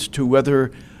question leads to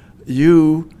whether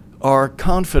you are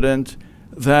confident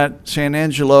that San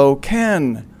Angelo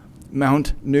can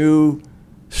mount new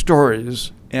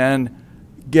stories and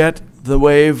get the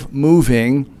wave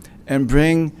moving and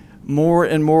bring more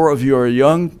and more of your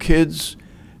young kids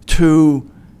to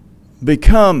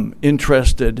become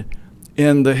interested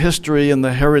in the history and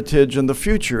the heritage and the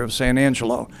future of San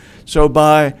Angelo. So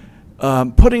by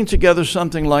putting together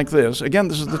something like this, again,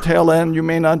 this is the tail end, you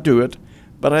may not do it,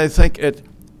 but I think it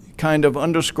kind of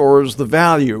underscores the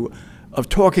value of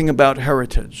talking about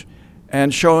heritage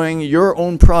and showing your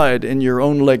own pride in your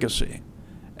own legacy.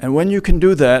 And when you can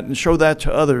do that and show that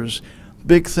to others,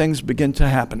 big things begin to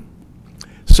happen.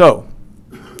 So,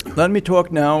 let me talk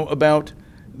now about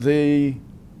the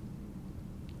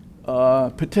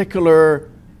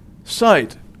particular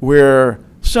site where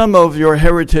some of your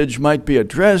heritage might be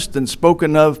addressed and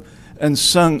spoken of and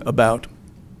sung about.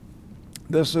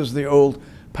 This is the old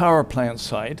power plant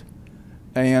site,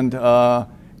 and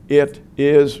it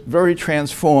is very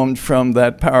transformed from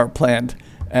that power plant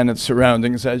and its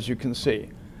surroundings, as you can see.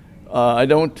 I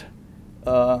don't,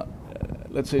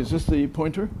 let's see, is this the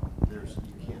pointer? You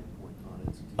can't point on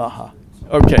it. Uh-huh.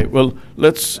 Okay, well,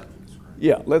 let's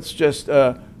just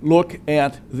look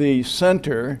at the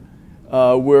center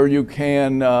where you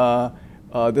can,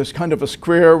 there's kind of a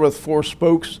square with 4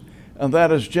 spokes, and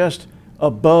that is just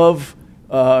above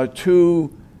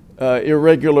 2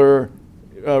 irregular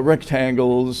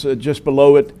rectangles just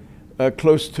below it,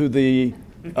 close to the...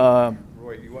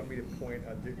 Roy, you want me to point?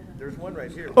 There's one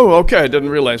right here. Oh, okay, I didn't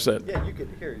realize that. Yeah, you can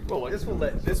hear. Well,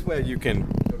 This way you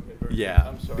can. Yeah,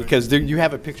 I'm sorry. because there, you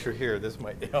have a picture here. This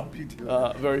might help you too.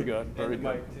 Very good, very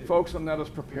good. Folks, I'm not as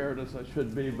prepared as I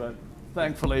should be, but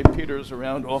thankfully Peter's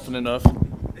around often enough.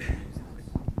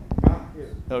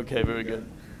 Okay, very good.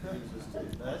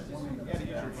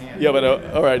 Yeah, but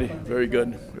all righty, very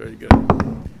good, very good.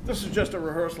 This is just a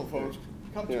rehearsal, folks.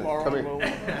 Come tomorrow. Come here. We'll-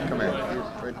 Come here.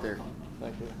 Right there.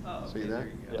 Thank you. See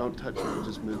that? Don't touch it.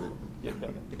 Just move it. Yeah.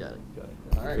 You got it.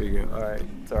 All right. There you go. All right.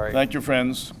 Sorry. Thank you,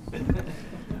 friends.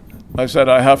 I said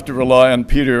I have to rely on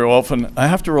Peter often. I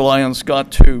have to rely on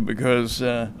Scott too, because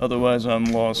otherwise I'm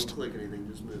lost. Don't click anything.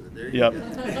 Just move it. There you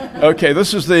Yep. go. Okay,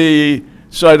 this is the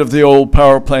site of the old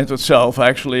power plant itself.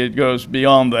 Actually, it goes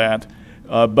beyond that.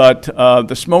 But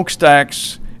the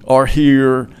smokestacks are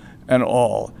here and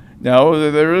all. Now,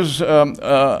 there is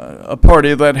a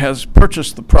party that has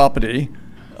purchased the property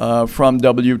from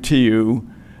WTU,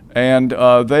 and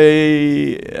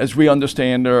they, as we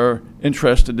understand, are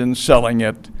interested in selling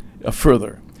it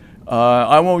further.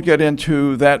 I won't get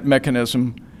into that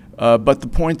mechanism, but the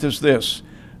point is this,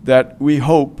 that we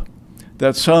hope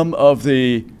that some of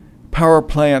the power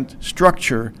plant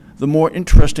structure, the more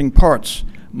interesting parts,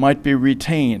 might be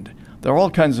retained. There are all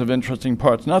kinds of interesting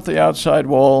parts, not the outside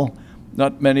wall,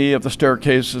 not many of the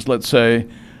staircases, let's say,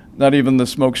 not even the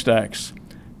smokestacks.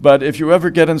 But if you ever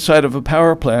get inside of a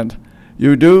power plant,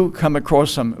 you do come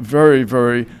across some very,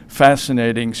 very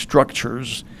fascinating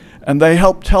structures, and they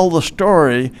help tell the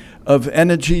story of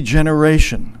energy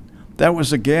generation. That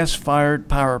was a gas-fired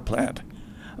power plant.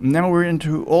 Now we're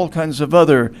into all kinds of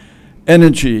other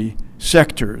energy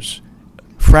sectors.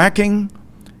 Fracking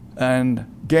and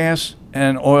gas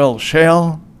and oil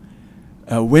shale,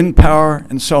 wind power,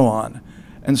 and so on.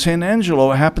 And San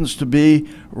Angelo happens to be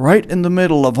right in the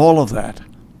middle of all of that,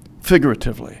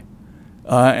 figuratively,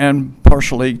 and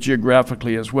partially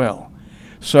geographically as well.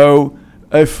 So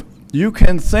if you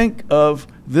can think of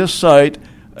this site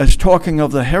as talking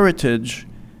of the heritage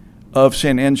of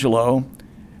San Angelo,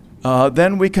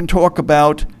 then we can talk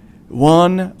about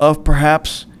one of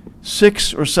perhaps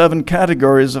 6 or 7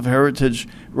 categories of heritage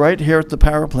right here at the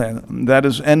power plant, and that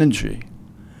is energy.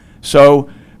 So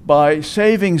by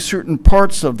saving certain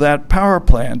parts of that power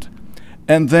plant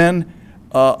and then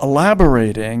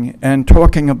elaborating and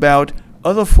talking about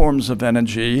other forms of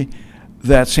energy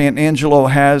that San Angelo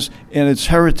has in its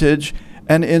heritage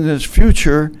and in its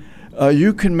future,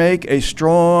 you can make a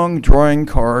strong drawing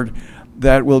card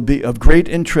that will be of great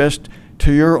interest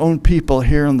to your own people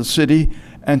here in the city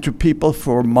and to people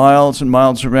for miles and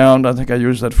miles around. I think I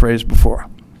used that phrase before.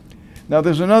 Now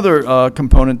there's another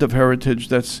component of heritage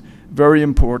that's very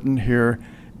important here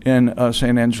in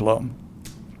San Angelo.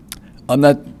 I'm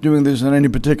not doing this in any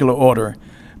particular order,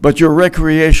 but your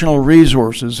recreational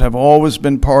resources have always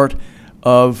been part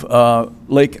of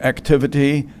lake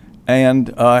activity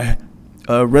and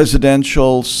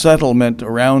residential settlement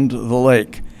around the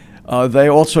lake. They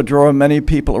also draw many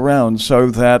people around, so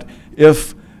that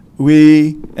if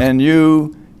we and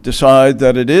you decide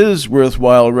that it is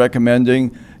worthwhile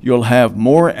recommending, you'll have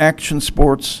more action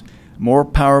sports, more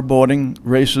powerboarding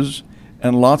races,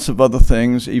 and lots of other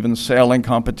things, even sailing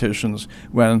competitions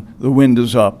when the wind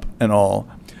is up and all.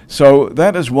 So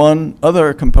that is one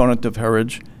other component of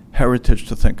heritage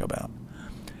to think about.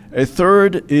 A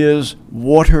third is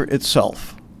water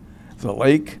itself. The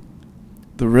lake,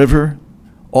 the river,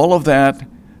 all of that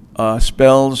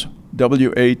spells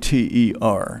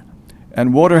W-A-T-E-R.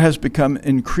 And water has become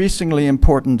increasingly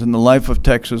important in the life of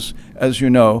Texas, as you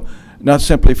know, not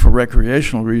simply for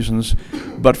recreational reasons,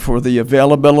 but for the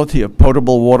availability of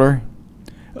potable water,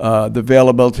 the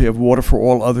availability of water for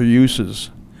all other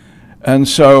uses. And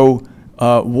so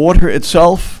water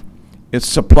itself, its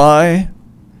supply,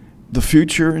 the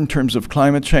future in terms of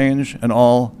climate change and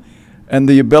all, and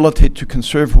the ability to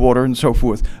conserve water and so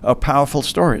forth are powerful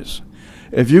stories.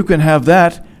 If you can have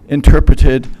that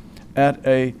interpreted at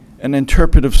an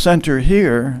interpretive center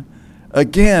here,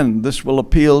 again, this will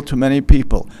appeal to many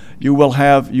people. You will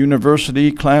have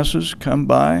university classes come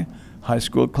by, high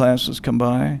school classes come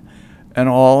by, and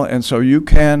all, and so you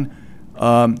can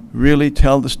really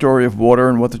tell the story of water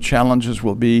and what the challenges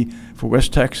will be for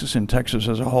West Texas and Texas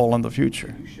as a whole in the future.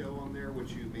 Can you show on there what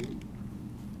you mean?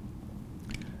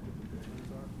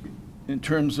 In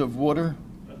terms of water?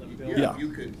 Yeah. If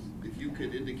you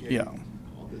could indicate Yeah.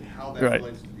 how that Right.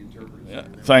 relates to the interpretive Yeah,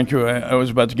 center. thank you. I was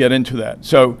about to get into that.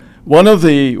 So one of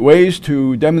the ways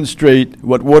to demonstrate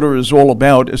what water is all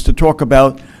about is to talk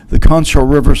about the Concho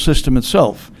River system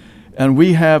itself. And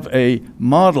we have a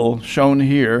model shown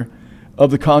here of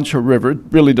the Concho River. It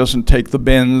really doesn't take the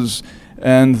bends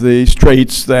and the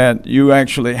straits that you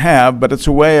actually have, but it's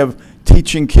a way of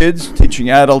teaching kids, teaching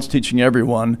adults, teaching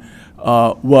everyone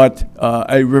what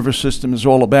a river system is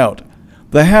all about.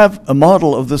 They have a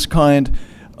model of this kind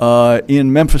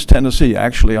in Memphis, Tennessee,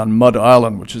 actually on Mud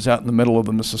Island, which is out in the middle of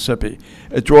the Mississippi.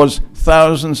 It draws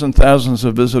thousands and thousands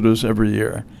of visitors every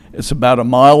year. It's about a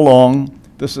mile long.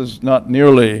 This is not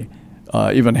nearly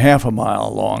even half a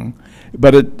mile long,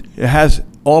 but it has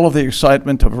all of the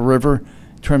excitement of a river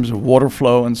in terms of water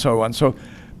flow and so on. So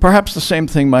perhaps the same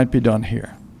thing might be done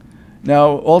here.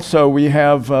 Now, also, we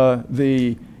have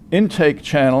the intake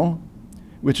channel,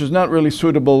 which is not really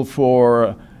suitable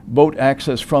for boat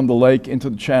access from the lake into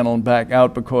the channel and back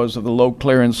out because of the low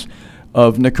clearance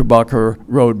of Knickerbocker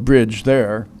Road Bridge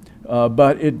there.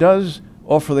 But it does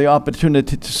offer the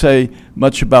opportunity to say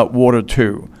much about water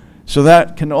too. So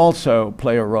that can also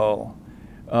play a role.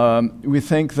 We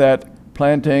think that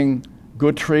planting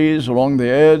good trees along the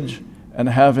edge and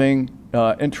having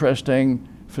interesting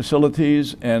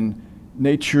facilities and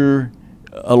nature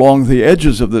along the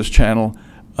edges of this channel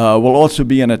will also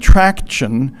be an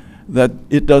attraction that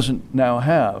it doesn't now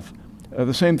have.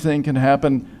 The same thing can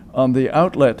happen on the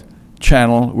outlet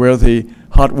channel where the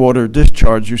hot water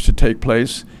discharge used to take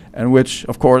place, and which,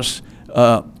 of course,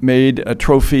 made a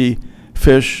trophy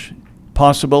fish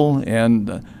possible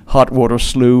and hot water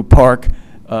slough park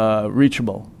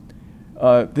reachable.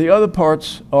 The other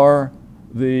parts are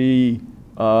the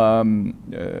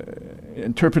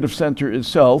interpretive center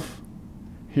itself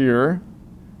here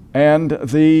and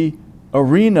the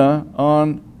arena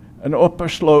on an upper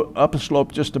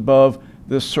slope just above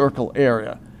this circle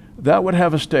area. That would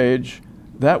have a stage.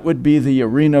 That would be the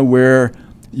arena where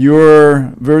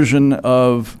your version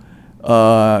of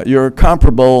your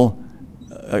comparable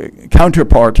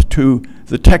counterpart to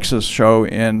the Texas show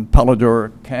in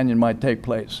Pallador Canyon might take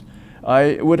place.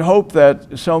 I would hope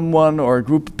that someone or a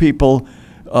group of people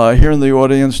here in the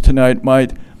audience tonight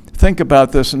might think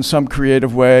about this in some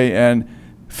creative way and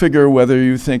figure whether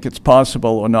you think it's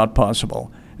possible or not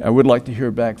possible. I would like to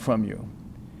hear back from you.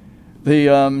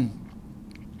 The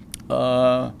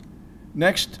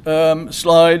next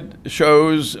slide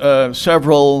shows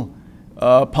several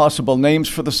possible names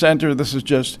for the center. This is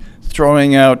just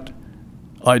throwing out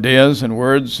ideas and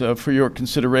words for your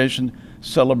consideration.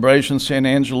 Celebration San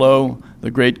Angelo, the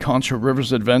Great Concho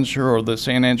Rivers Adventure, or the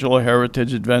San Angelo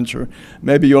Heritage Adventure.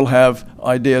 Maybe you'll have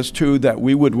ideas too that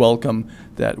we would welcome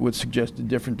that would suggest a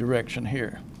different direction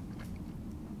here.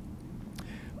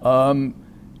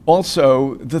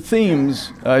 Also, the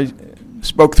themes, I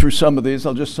spoke through some of these.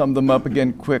 I'll just sum them up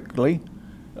again quickly.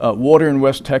 Water in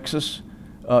West Texas,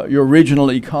 your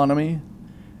regional economy,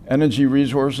 energy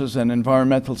resources and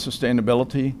environmental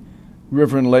sustainability,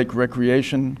 river and lake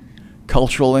recreation,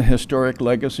 cultural and historic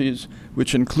legacies,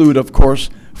 which include, of course,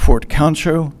 Fort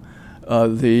Concho,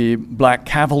 the Black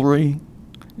Cavalry,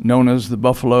 known as the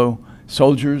Buffalo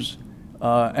Soldiers,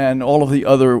 and all of the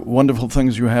other wonderful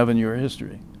things you have in your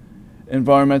history.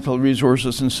 Environmental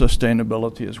resources and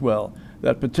sustainability as well.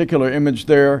 That particular image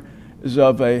there is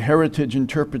of a heritage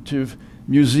interpretive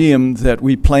museum that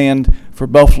we planned for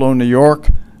Buffalo, New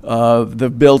York.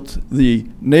 They've built the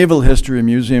Naval History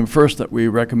Museum first that we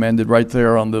recommended right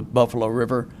there on the Buffalo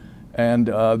River, and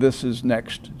this is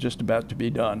next, just about to be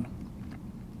done.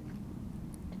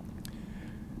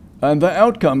 And the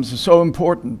outcomes are so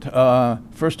important.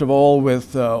 First of all,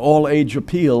 with all age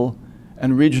appeal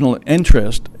and regional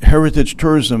interest, heritage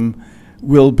tourism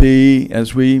will be,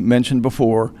 as we mentioned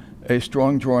before, a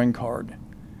strong drawing card.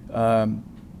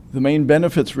 The main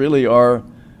benefits really are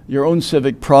your own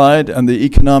civic pride and the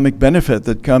economic benefit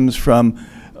that comes from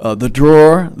the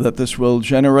draw that this will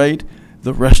generate,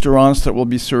 the restaurants that will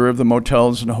be served, the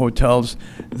motels and hotels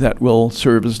that will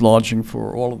serve as lodging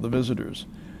for all of the visitors.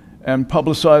 And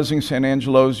publicizing San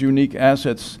Angelo's unique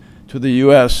assets to the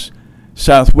U.S.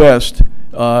 Southwest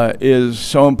is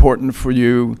so important for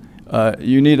you.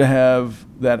 You need to have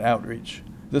that outreach.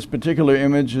 This particular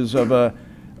image is of a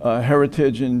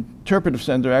Heritage Interpretive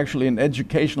Center, actually an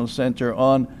educational center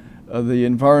on the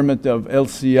environment of El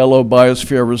Cielo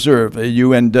Biosphere Reserve, a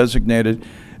UN-designated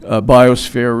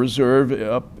biosphere reserve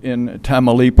up in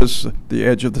Tamaulipas, the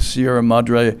edge of the Sierra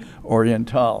Madre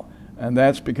Oriental. And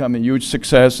that's become a huge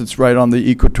success. It's right on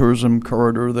the ecotourism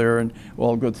corridor there, and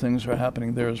all good things are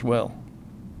happening there as well.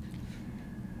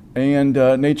 And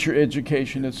nature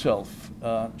education itself.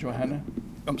 Johanna?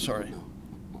 I'm sorry.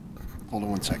 Hold on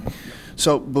one second.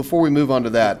 So before we move on to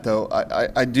that, though,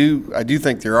 I do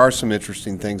think there are some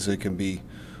interesting things that can be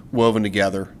woven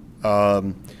together.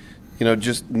 You know,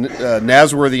 just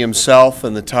Nasworthy himself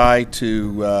and the tie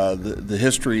to the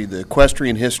history, the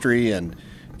equestrian history, and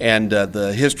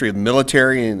the history of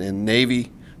military and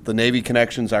Navy, the Navy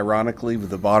connections, ironically, with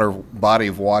the body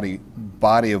of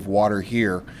water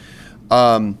here.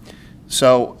 Our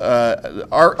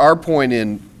point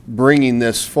in bringing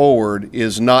this forward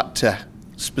is not to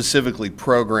specifically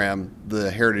program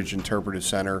the Heritage Interpretive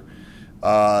Center,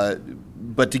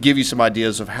 but to give you some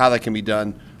ideas of how that can be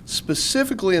done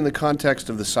specifically in the context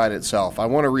of the site itself. I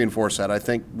want to reinforce that. I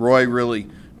think Roy really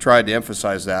tried to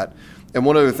emphasize that. And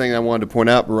one other thing I wanted to point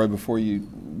out, Roy, before you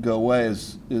go away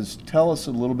is tell us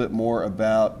a little bit more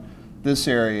about this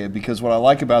area, because what I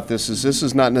like about this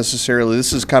is not necessarily,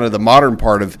 this is kind of the modern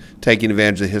part of taking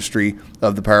advantage of the history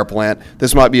of the power plant.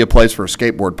 This might be a place for a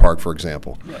skateboard park, for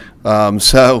example. Right.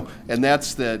 And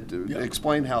that's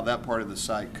explain how that part of the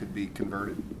site could be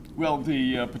converted. Well,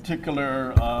 the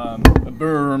particular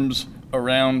berms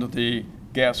around the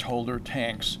gas holder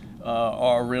tanks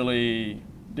are really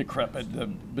decrepit.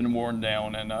 They've been worn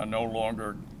down and are no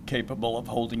longer capable of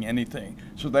holding anything.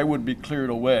 So they would be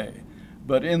cleared away.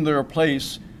 But in their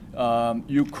place,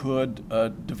 you could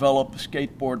develop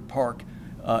skateboard park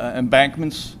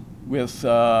embankments with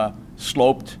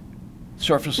sloped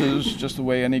surfaces, just the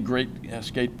way any great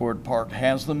skateboard park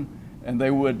has them. And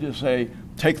they would, say,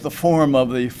 take the form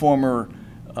of the former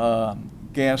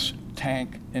gas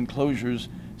tank enclosures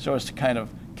so as to kind of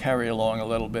carry along a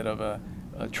little bit of a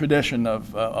tradition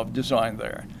of design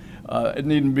there. It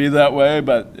needn't be that way,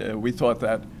 but we thought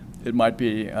that it might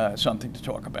be something to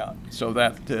talk about. So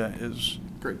that is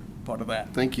great part of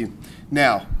that. Thank you.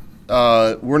 Now,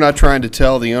 we're not trying to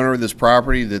tell the owner of this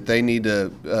property that they need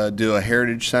to do a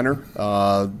heritage center.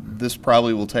 This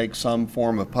probably will take some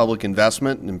form of public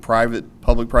investment and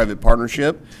public-private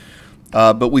partnership.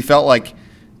 But we felt like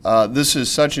this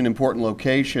is such an important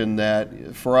location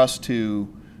that for us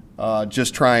to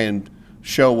just try and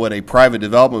show what a private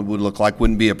development would look like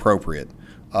wouldn't be appropriate.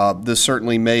 This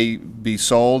certainly may be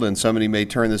sold, and somebody may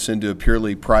turn this into a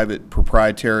purely private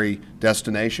proprietary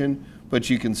destination, but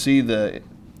you can see the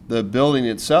building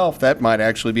itself, that might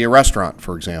actually be a restaurant,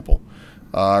 for example,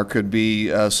 or could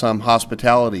be some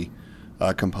hospitality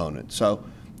component. So,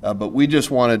 but we just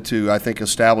wanted to, I think,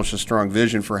 establish a strong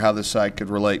vision for how this site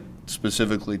could relate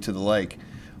specifically to the lake.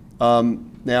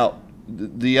 Now,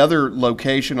 the other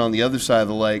location on the other side of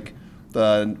the lake,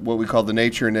 what we call the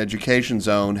Nature and Education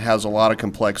Zone, has a lot of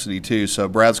complexity too. So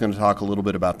Brad's going to talk a little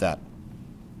bit about that.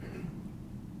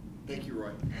 Thank you,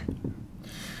 Roy.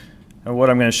 And what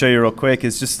I'm going to show you real quick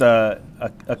is just a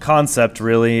concept,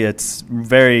 really. It's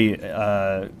very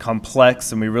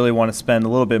complex, and we really want to spend a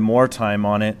little bit more time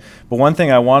on it. But one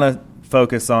thing I want to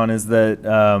focus on is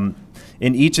that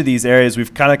in each of these areas,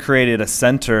 we've kind of created a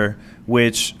center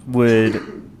which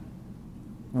would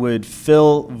would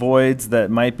fill voids that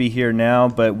might be here now,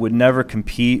 but would never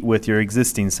compete with your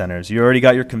existing centers. You already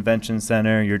got your convention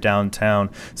center, your downtown.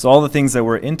 So all the things that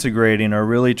we're integrating are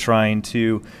really trying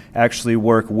to actually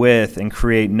work with and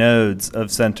create nodes of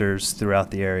centers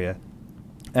throughout the area.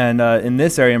 And in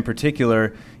this area in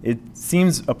particular, it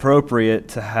seems appropriate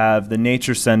to have the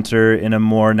nature center in a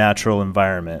more natural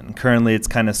environment. And currently it's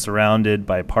kind of surrounded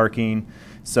by parking.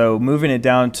 So moving it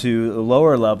down to the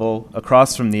lower level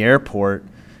across from the airport,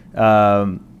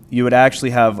 you would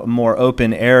actually have a more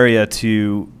open area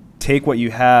to take what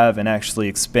you have and actually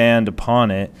expand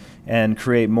upon it and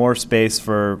create more space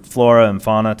for flora and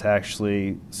fauna to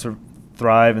actually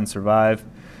thrive and survive.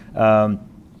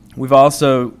 We've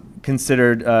also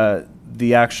considered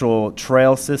the actual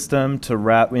trail system to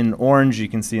wrap in orange, you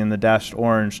can see in the dashed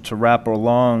orange, to wrap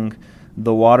along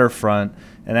the waterfront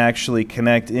and actually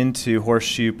connect into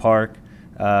Horseshoe Park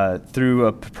through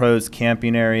a proposed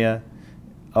camping area,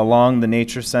 along the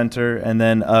nature center, and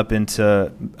then up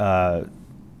into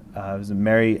was it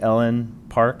Mary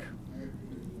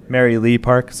Lee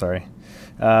Park, sorry.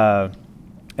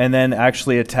 And then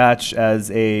actually attach as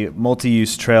a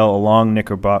multi-use trail along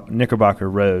Knickerbocker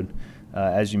Road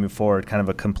as you move forward, kind of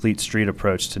a complete street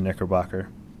approach to Knickerbocker.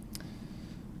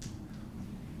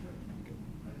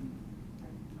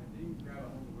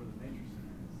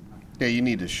 Yeah, you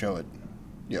need to show it.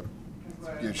 Yep.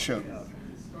 You show.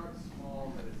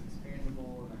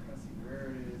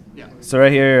 So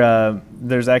right here,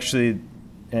 there's actually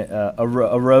a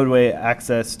roadway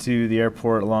access to the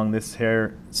airport along this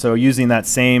here. So using that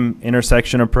same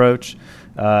intersection approach,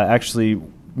 actually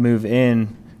move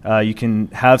in, you can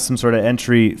have some sort of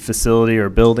entry facility or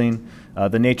building.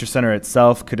 The nature center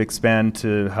itself could expand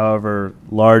to however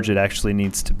large it actually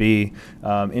needs to be.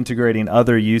 Integrating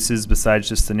other uses besides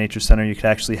just the nature center, you could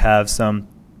actually have some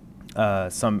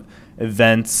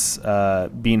events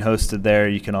being hosted there.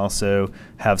 You can also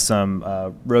have some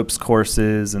ropes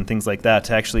courses and things like that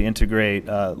to actually integrate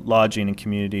lodging and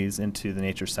communities into the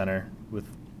nature center with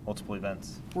multiple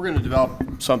events. We're going to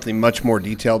develop something much more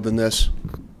detailed than this.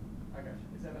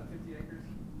 Is that about 50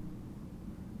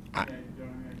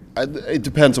 acres? It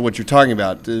depends on what you're talking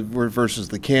about versus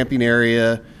the camping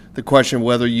area. The question of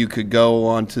whether you could go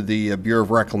onto the Bureau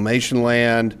of Reclamation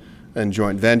land and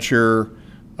joint venture,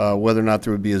 whether or not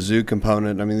there would be a zoo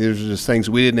component. I mean, these are just things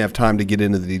we didn't have time to get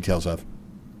into the details of.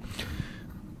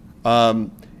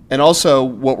 And also,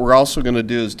 what we're also going to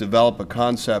do is develop a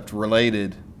concept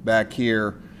related back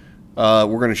here. We're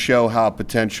going to show how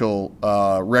potential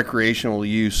recreational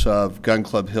use of Gun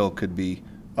Club Hill could be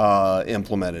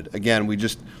implemented. Again,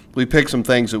 we picked some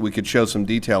things that we could show some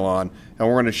detail on, and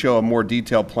we're going to show a more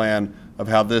detailed plan of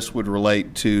how this would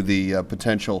relate to the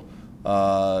potential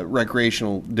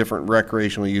different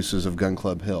recreational uses of Gun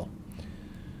Club Hill.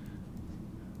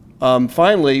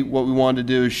 Finally, what we wanted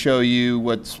to do is show you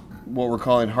what we're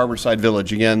calling Harborside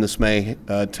Village. Again, this may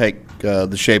take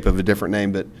the shape of a different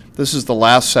name, but this is the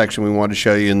last section we wanted to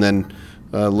show you, and then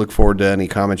look forward to any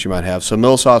comments you might have. So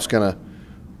Miloslaw's going to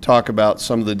talk about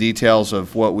some of the details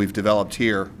of what we've developed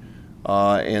here,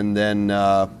 and then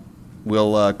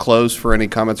we'll close for any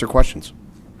comments or questions.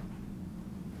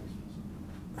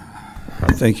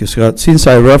 Thank you, Scott. Since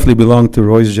I roughly belong to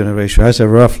Roy's generation, I say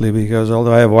roughly because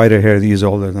although I have whiter hair, he's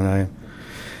older than I am.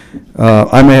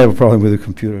 I may have a problem with the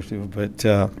computer too, but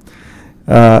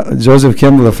Joseph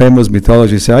Campbell, a famous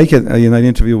mythologist, said, I can, in an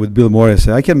interview with Bill Morris,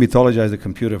 said, I can mythologize the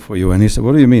computer for you. And he said,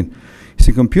 what do you mean? He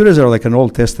said, computers are like an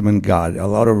Old Testament God, a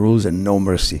lot of rules and no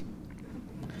mercy.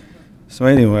 So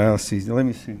anyway, I'll see. Let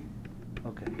me see.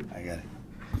 Okay, I got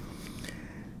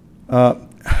it.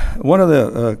 One of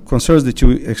the concerns that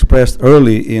you expressed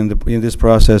early in this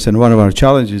process, and one of our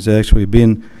challenges has actually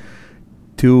been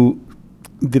to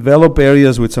develop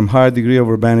areas with some higher degree of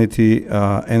urbanity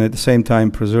and at the same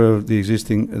time preserve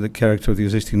the character of the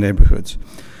existing neighborhoods.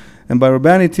 And by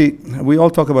urbanity, we all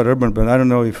talk about urban, but I don't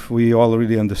know if we all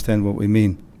really understand what we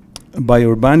mean. By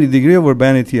urbanity, degree of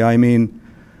urbanity, I mean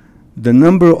the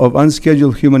number of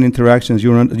unscheduled human interactions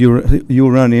you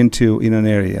run into in an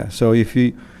area. So if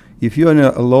you're in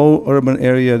a low urban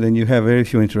area, then you have very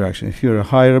few interactions. If you're in a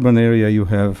high urban area, you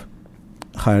have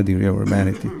higher degree of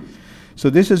urbanity. So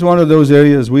this is one of those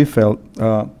areas we felt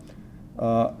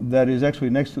that is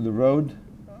actually next to the road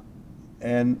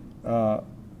and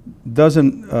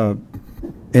doesn't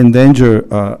endanger,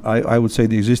 I would say,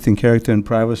 the existing character and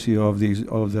privacy of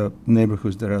the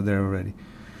neighborhoods that are there already.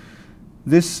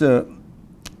 This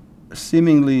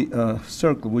seemingly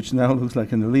circle, which now looks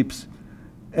like an ellipse,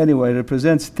 anyway,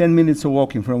 represents 10 minutes of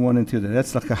walking from one end to the other.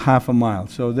 That's like a half a mile.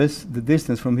 So the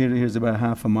distance from here to here is about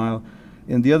half a mile.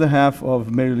 And the other half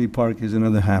of Mary Lee Park is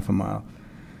another half a mile.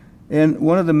 And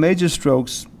one of the major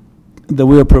strokes that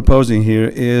we are proposing here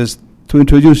is to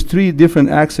introduce 3 different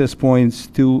access points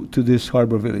to this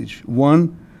harbor village.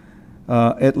 One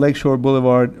at Lakeshore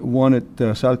Boulevard, one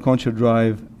at South Concha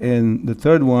Drive, and the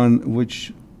third one,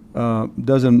 which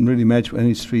doesn't really match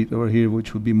any street over here,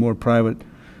 which would be more private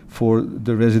for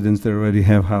the residents that already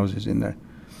have houses in there.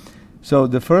 So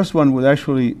the first one would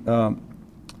actually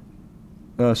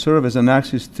serve as an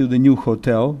access to the new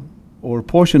hotel or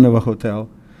portion of a hotel.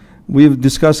 We've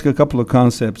discussed a couple of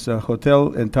concepts, a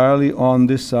hotel entirely on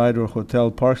this side or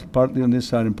hotel partly on this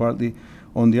side and partly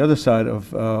on the other side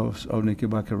of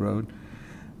Knickerbocker Road.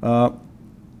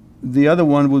 The other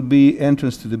one would be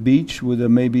entrance to the beach with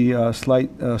maybe a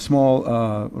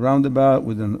small roundabout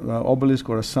with an obelisk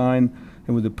or a sign,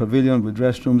 and with a pavilion with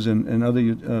restrooms and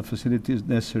other facilities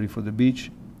necessary for the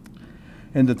beach.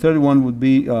 And the third one would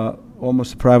be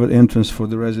almost a private entrance for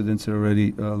the residents that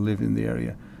already live in the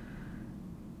area.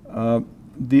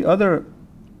 The other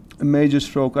major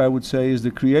stroke, I would say, is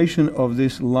the creation of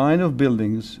this line of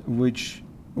buildings which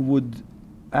would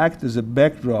act as a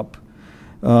backdrop,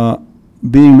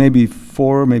 being maybe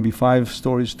 4, maybe 5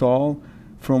 stories tall,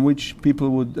 from which people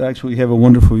would actually have a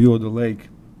wonderful view of the lake.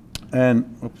 And,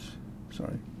 oops,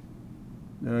 sorry.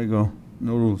 There I go.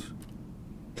 No rules.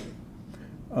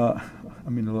 I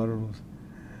mean, a lot of rules.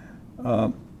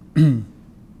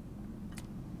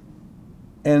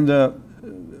 And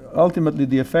ultimately,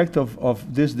 the effect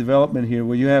of this development here,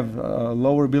 where you have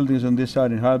lower buildings on this side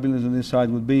and higher buildings on this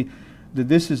side, would be that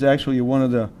this is actually one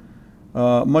of the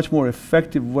much more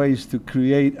effective ways to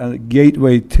create a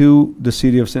gateway to the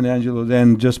city of San Angelo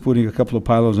than just putting a couple of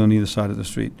pylons on either side of the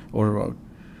street or road.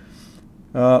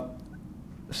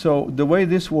 So the way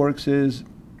this works is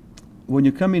when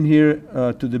you come in here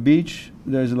to the beach,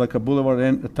 there's like a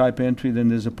boulevard type entry, then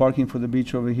there's a parking for the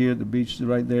beach over here, the beach is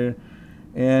right there.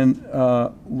 And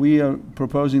we are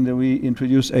proposing that we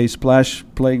introduce a splash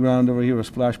playground over here, a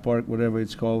splash park, whatever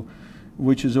it's called,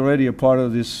 which is already a part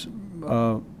of this,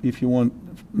 if you want,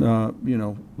 you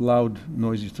know, loud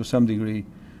noises to some degree,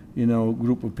 you know,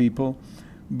 group of people.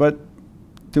 But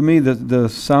to me, the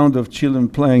sound of children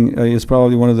playing is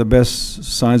probably one of the best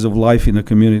signs of life in a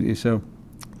community. So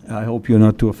I hope you're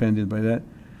not too offended by that.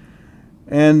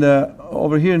 And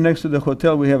over here next to the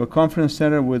hotel, we have a conference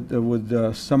center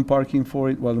with some parking for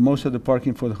it. Well, most of the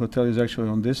parking for the hotel is actually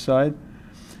on this side.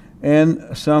 And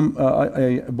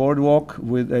a boardwalk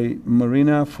with a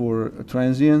marina for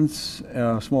transients,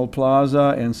 a small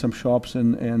plaza, and some shops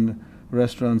and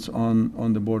restaurants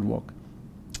on the boardwalk.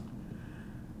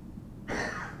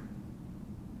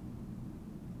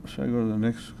 Should I go to the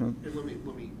next one? And let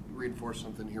me reinforce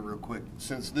something here real quick.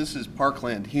 Since this is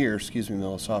parkland here, excuse me,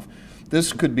 Miloslav,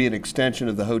 this could be an extension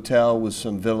of the hotel with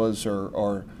some villas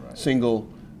or right. single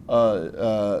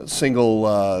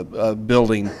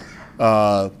building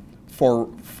for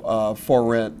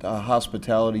rent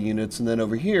hospitality units, and then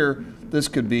over here this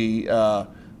could be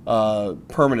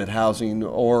permanent housing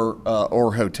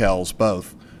or hotels,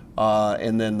 both,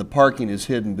 and then the parking is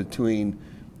hidden between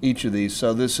each of these.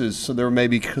 So there may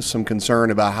be some concern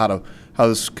about how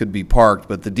this could be parked,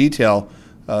 but the detail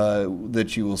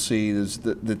that you will see is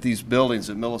that these buildings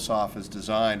that Miloslav has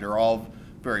designed are all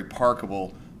very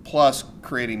parkable, plus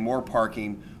creating more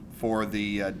parking for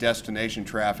the destination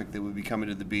traffic that would be coming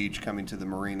to the beach, coming to the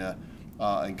marina,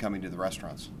 and coming to the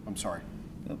restaurants. I'm sorry.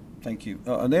 Thank you.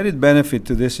 An added benefit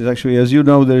to this is actually, as you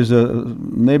know, there's a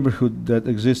neighborhood that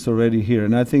exists already here,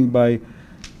 and I think by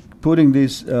putting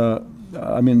these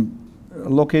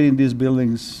locating these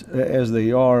buildings as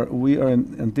they are, we are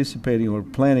anticipating or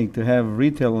planning to have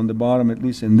retail on the bottom, at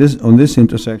least on this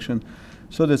intersection,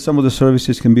 so that some of the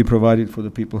services can be provided for the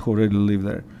people who already live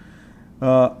there.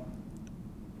 Yeah,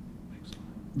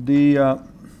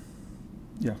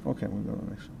 okay, we'll go to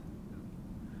the next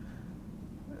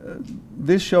one.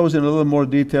 This shows in a little more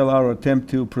detail our attempt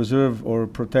to preserve or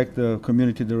protect the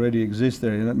community that already exists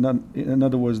there. In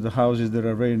other words, the houses that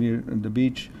are very near the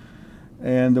beach,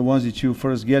 and the ones that you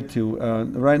first get to.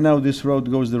 Right now, this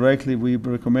road goes directly. We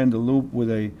recommend a loop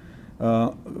with a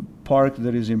park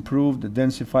that is improved,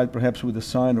 densified, perhaps with a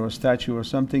sign or a statue or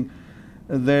something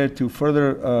there to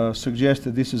further suggest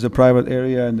that this is a private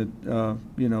area, and that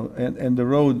and the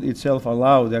road itself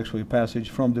allowed actually passage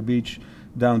from the beach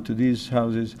down to these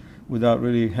houses without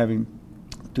really having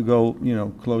to go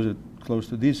close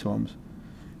to these homes.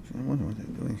 I wonder what they're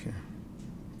doing here.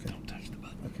 Okay. Don't touch the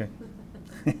button. Okay.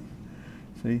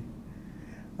 See?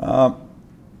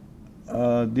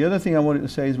 The other thing I wanted to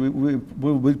say is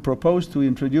we propose to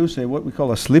introduce what we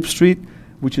call a slip street,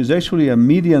 which is actually a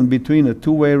median between a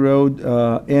two-way road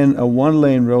and a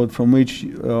one-lane road from which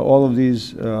all of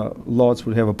these lots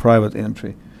would have a private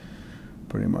entry,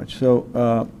 pretty much.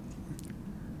 So,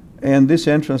 and this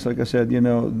entrance, like I said, you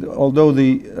know, although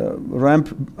the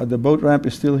the boat ramp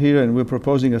is still here, and we're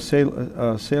proposing a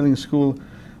sailing school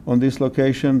on this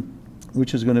location,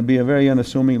 which is going to be a very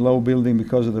unassuming low building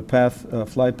because of the path,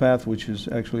 flight path, which is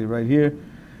actually right here.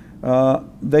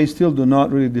 They still do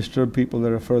not really disturb people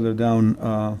that are further down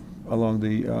along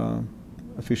the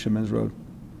Fisherman's Road.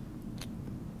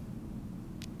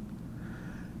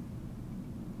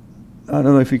 I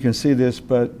don't know if you can see this,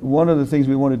 but one of the things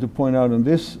we wanted to point out on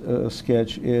this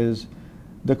sketch is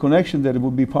the connection that it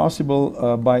would be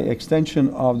possible by extension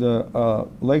of the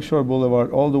Lakeshore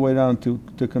Boulevard all the way down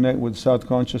to connect with South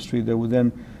Concha Street, that would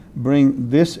then bring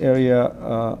this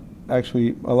area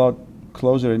actually a lot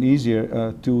closer and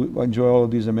easier to enjoy all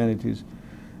of these amenities.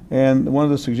 And one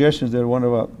of the suggestions there, one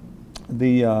of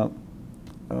the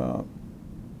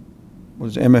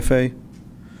was MFA,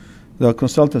 the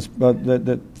consultants, but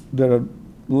that are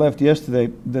left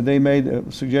yesterday, that they made a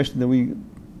suggestion that we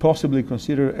possibly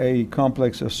consider a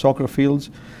complex of soccer fields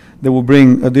that will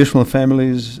bring additional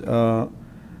families.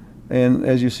 And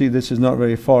as you see, this is not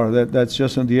very far. That's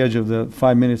just on the edge of the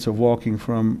 5 minutes of walking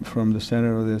from the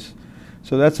center of this.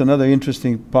 So that's another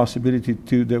interesting possibility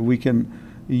too, that we can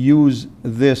use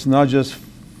this not just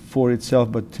for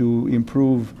itself, but to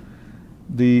improve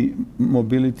the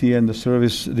mobility and the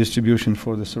service distribution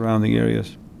for the surrounding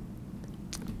areas.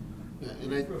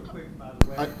 Real quick, by the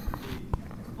way,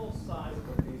 the full size of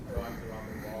what these drawings are on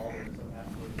the wall, and so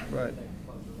absolutely Right. take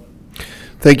a closer look.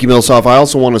 Thank you, Millsop. I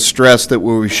also want to stress that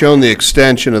where we've shown the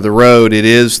extension of the road, it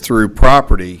is through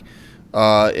property,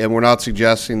 and we're not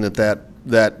suggesting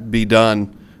that be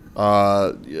done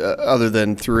other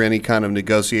than through any kind of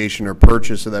negotiation or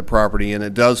purchase of that property, and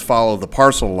it does follow the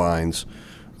parcel lines.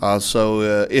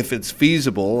 So if it's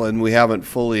feasible, and we haven't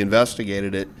fully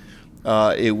investigated it,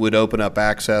 it would open up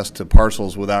access to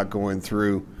parcels without going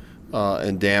through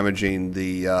and damaging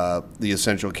the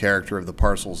essential character of the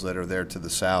parcels that are there to the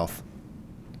south.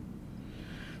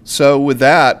 So with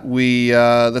that,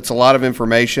 that's a lot of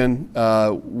information.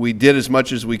 We did as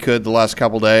much as we could the last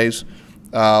couple days.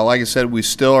 Like I said, we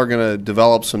still are going to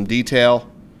develop some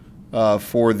detail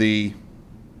for the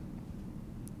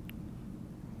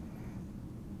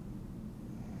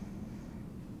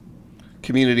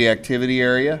community activity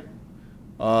area.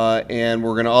 And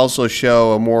we're going to also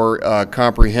show a more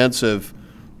comprehensive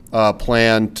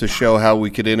plan to show how we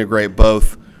could integrate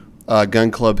both Gun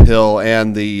Club Hill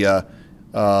and the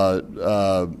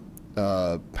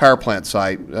power plant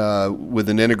site with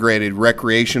an integrated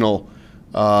recreational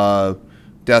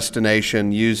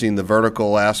destination using the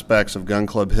vertical aspects of Gun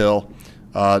Club Hill.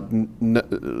 No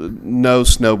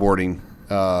snowboarding,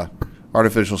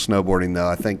 artificial snowboarding though.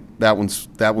 I think that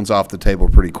one's off the table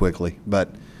pretty quickly,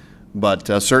 but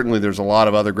certainly there's a lot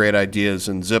of other great ideas,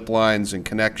 and zip lines and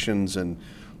connections and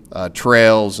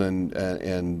trails and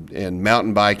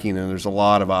mountain biking, and there's a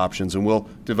lot of options, and we'll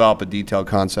develop a detailed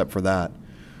concept for that.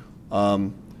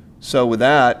 So with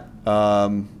that,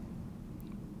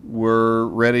 we're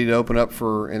ready to open up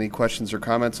for any questions or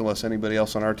comments, unless anybody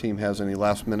else on our team has any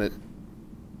last minute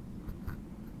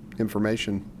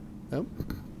information. Nope.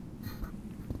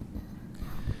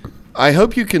 I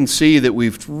hope you can see that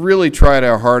we've really tried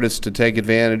our hardest to take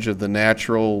advantage of the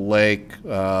natural lake,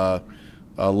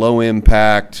 low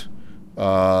impact,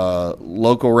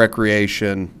 local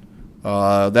recreation.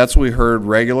 That's what we heard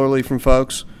regularly from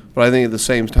folks, but I think at the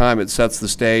same time it sets the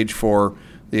stage for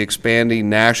the expanding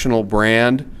national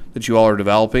brand that you all are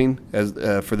developing as,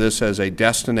 for this as a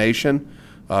destination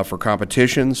for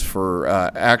competitions, for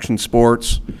action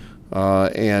sports,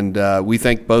 and we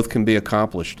think both can be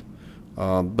accomplished.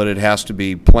 But it has to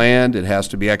be planned, it has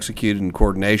to be executed in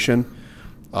coordination,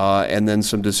 and then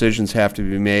some decisions have to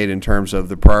be made in terms of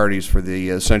the priorities for the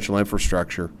essential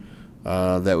infrastructure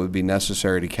that would be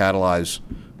necessary to catalyze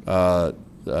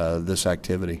this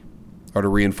activity or to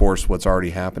reinforce what's already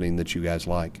happening that you guys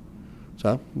like.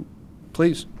 So,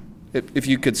 please, if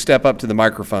you could step up to the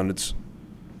microphone,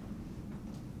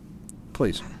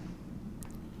 please.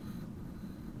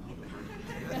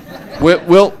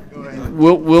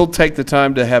 We'll take the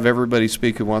time to have everybody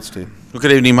speak who wants to. Well,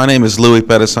 good evening. My name is Louis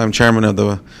Pettis. I'm chairman of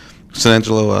the San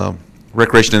Angelo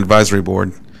Recreation Advisory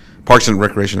Board, Parks and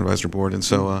Recreation Advisory Board. And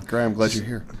so, Graham, I'm glad you're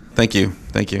here. Thank you.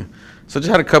 Thank you. So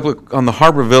just had a couple on the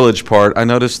Harbor Village part. I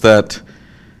noticed that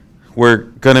we're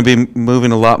going to be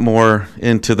moving a lot more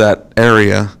into that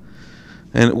area.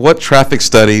 And what traffic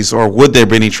studies, or would there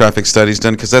be any traffic studies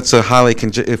done? Because that's a highly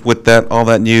with that all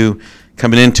that new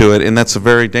coming into it, and that's a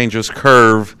very dangerous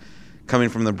curve coming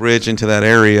from the bridge into that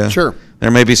area. Sure.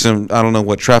 There may be some, I don't know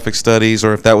what traffic studies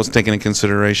or if that was taken into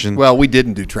consideration. Well, we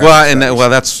didn't do traffic well, studies.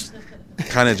 That's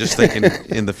kind of just thinking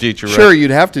in the future, right? Sure, you'd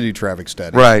have to do traffic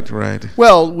studies. Right.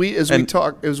 Well,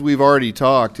 as we've already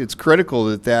talked, it's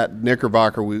critical that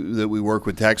Knickerbocker that we work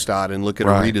with TxDOT and look at a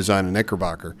redesign of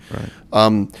Knickerbocker.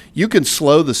 Right. You can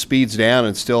slow the speeds down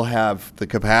and still have the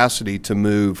capacity to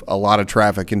move a lot of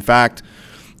traffic. In fact,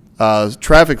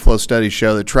 traffic flow studies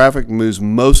show that traffic moves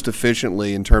most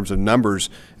efficiently in terms of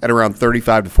numbers at around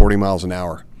 35 to 40 miles an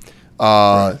hour,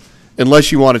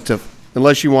 unless you want it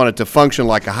to function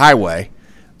like a highway.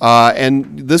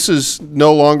 And this is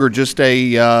no longer just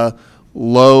a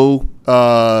low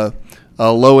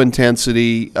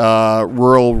intensity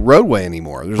rural roadway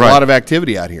anymore. There's a lot of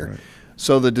activity out here. Right.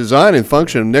 So the design and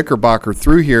function of Knickerbocker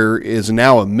through here is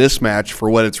now a mismatch for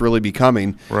what it's really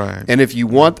becoming. Right. And if you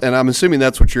want, and I'm assuming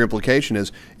that's what your implication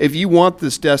is, if you want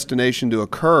this destination to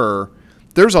occur,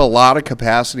 there's a lot of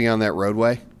capacity on that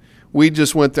roadway. We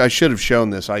just went through, I should have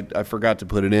shown this. I forgot to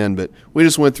put it in, but we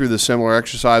just went through the similar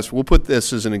exercise. We'll put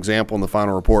this as an example in the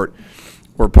final report.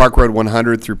 We're Park Road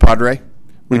 100 through Padre.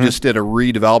 We just did a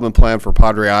redevelopment plan for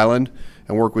Padre Island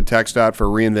and worked with TxDOT for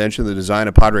reinvention of the design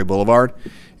of Padre Boulevard.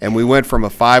 And we went from a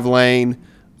 5-lane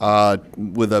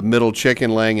with a middle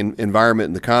chicken laying environment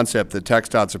in the concept that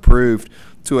TxDOT's approved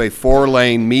to a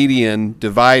 4-lane median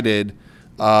divided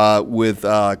with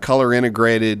color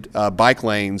integrated bike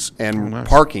lanes and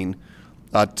parking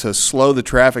to slow the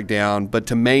traffic down, but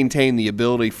to maintain the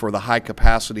ability for the high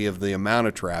capacity of the amount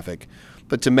of traffic,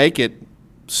 but to make it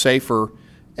safer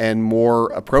and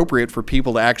more appropriate for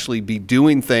people to actually be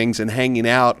doing things and hanging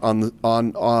out on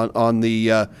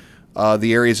the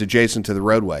areas adjacent to the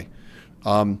roadway.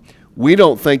 We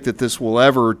don't think that this will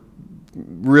ever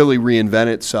really reinvent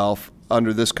itself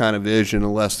under this kind of vision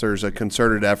unless there's a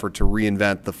concerted effort to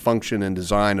reinvent the function and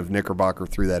design of Knickerbocker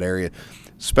through that area,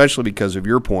 especially because of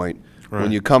your point. Right.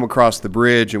 When you come across the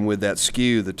bridge and with that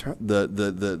skew,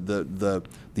 the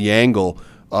angle,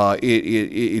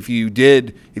 if you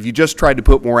just tried to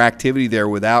put more activity there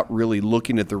without really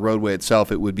looking at the roadway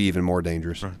itself, it would be even more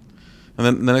dangerous. Right. And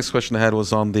then the next question I had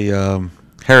was on the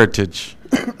Heritage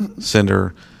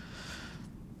Center.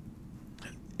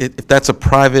 If that's a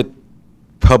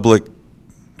private-public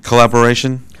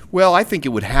collaboration? Well, I think it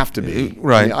would have to be.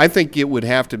 Right. I think it would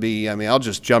have to be. I mean, I'll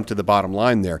just jump to the bottom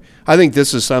line there. I think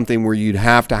this is something where you'd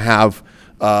have to have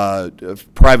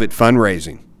private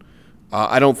fundraising.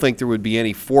 I don't think there would be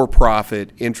any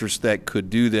for-profit interest that could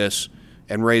do this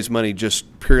and raise money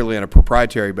just purely on a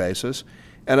proprietary basis.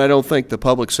 And I don't think the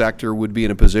public sector would be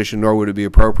in a position, nor would it be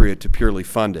appropriate to purely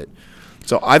fund it.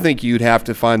 So I think you'd have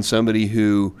to find somebody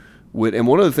who would, and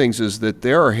one of the things is that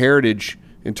there are heritage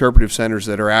interpretive centers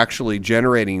that are actually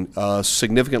generating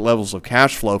significant levels of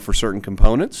cash flow for certain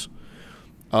components.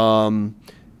 But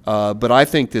I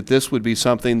think that this would be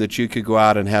something that you could go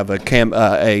out and have a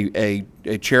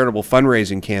charitable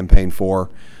fundraising campaign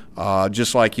for,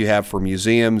 just like you have for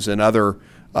museums and other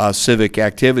civic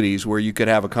activities, where you could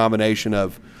have a combination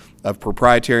of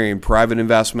proprietary and private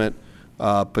investment,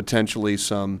 potentially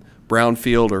some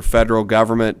brownfield or federal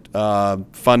government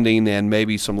funding, and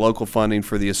maybe some local funding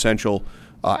for the essential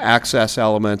access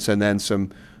elements, and then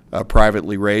some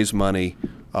privately raised money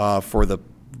for the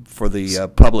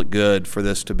public good for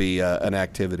this to be an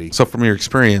activity. So from your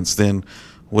experience, then,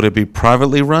 would it be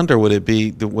privately run, or would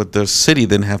the city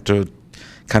then have to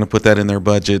kind of put that in their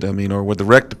budget? I mean, or would the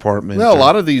rec department? Well, a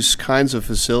lot of these kinds of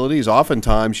facilities,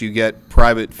 oftentimes you get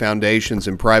private foundations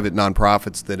and private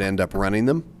nonprofits that end up running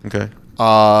them. Okay.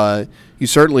 You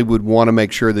certainly would want to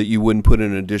make sure that you wouldn't put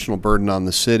an additional burden on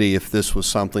the city if this was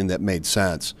something that made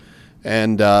sense.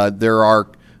 And there are,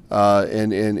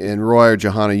 and Roy or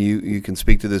Johanna, you can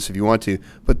speak to this if you want to,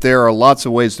 but there are lots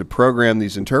of ways to program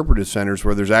these interpretive centers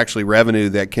where there's actually revenue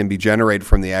that can be generated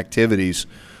from the activities,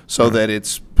 so that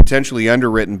it's potentially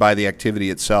underwritten by the activity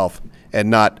itself and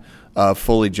not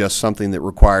fully just something that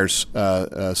requires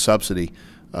subsidy.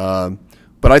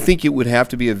 But I think it would have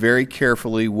to be a very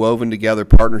carefully woven together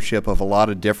partnership of a lot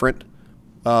of different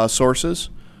sources.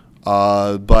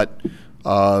 But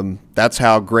that's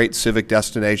how great civic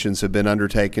destinations have been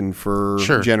undertaken for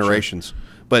generations. Sure.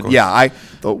 But yeah,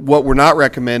 what we're not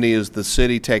recommending is the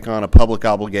city take on a public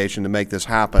obligation to make this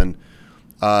happen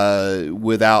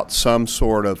without some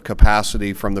sort of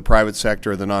capacity from the private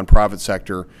sector or the nonprofit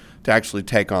sector to actually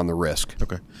take on the risk.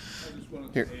 Okay.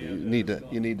 Here, you need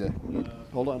to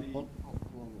hold on.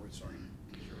 Sorry.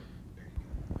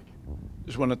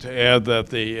 Just wanted to add that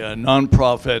the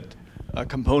nonprofit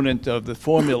component of the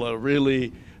formula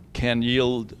really can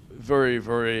yield very,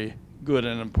 very good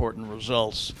and important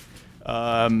results.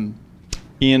 In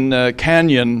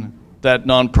Canyon, that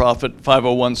nonprofit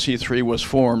 501c3 was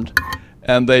formed,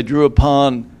 and they drew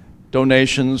upon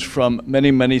donations from many,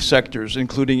 many sectors,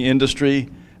 including industry,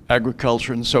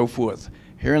 agriculture, and so forth.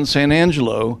 Here in San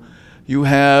Angelo, you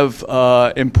have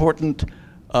important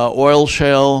oil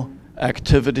shale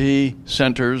activity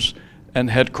centers and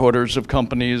headquarters of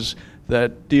companies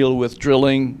that deal with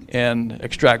drilling and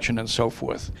extraction and so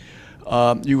forth.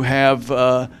 You have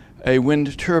a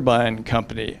wind turbine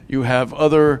company. You have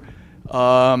other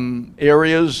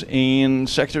areas in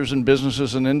sectors and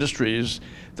businesses and industries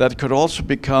that could also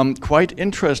become quite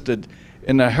interested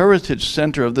in a heritage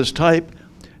center of this type,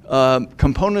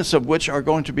 components of which are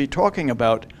going to be talking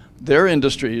about their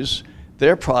industries,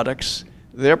 their products,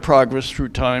 their progress through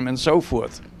time, and so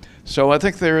forth. So I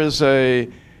think there is a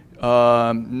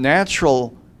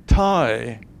natural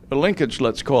tie, a linkage,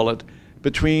 let's call it,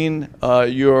 between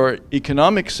your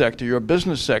economic sector, your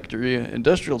business sector, your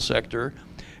industrial sector,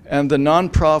 and the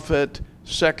nonprofit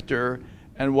sector,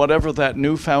 and whatever that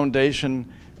new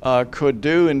foundation could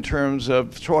do in terms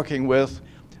of talking with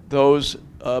those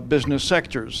business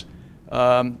sectors.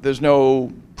 There's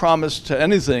no promise to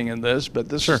anything in this, but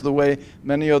this is the way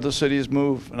many other cities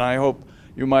move, and I hope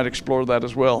you might explore that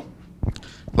as well.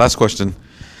 Last question.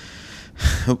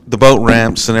 The boat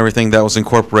ramps and everything that was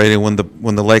incorporated when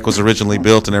the lake was originally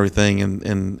built and everything,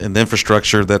 and the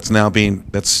infrastructure that's now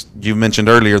you mentioned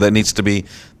earlier that needs to be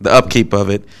the upkeep of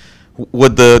it.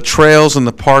 Would the trails and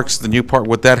the parks, the new park,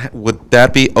 would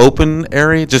that be open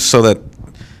area just so that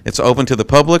it's open to the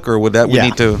public, or would that we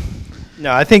need to?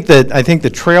 No, I think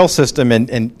the trail system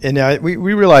and we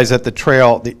realize that the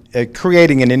trail,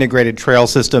 creating an integrated trail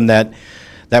system that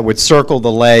would circle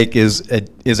the lake is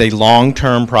a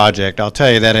long-term project. I'll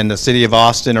tell you that in the city of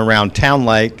Austin, around Town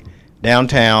Lake,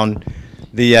 downtown,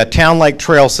 the Town Lake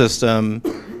Trail system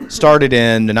started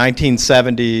in the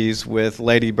 1970s with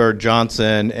Lady Bird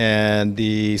Johnson, and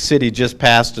the city just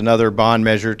passed another bond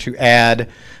measure to add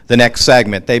the next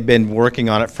segment. They've been working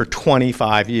on it for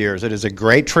 25 years. It is a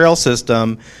great trail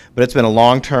system, but it's been a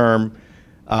long-term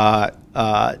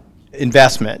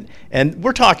investment. And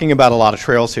we're talking about a lot of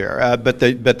trails here, but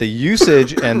the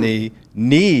usage and the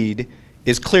need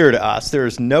is clear to us. There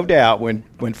is no doubt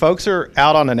when folks are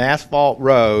out on an asphalt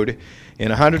road in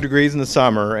 100 degrees in the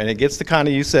summer, and it gets the kind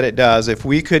of use that it does, if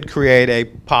we could create a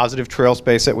positive trail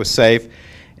space that was safe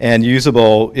and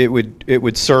usable, it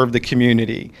would serve the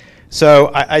community. So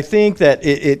I think that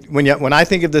when I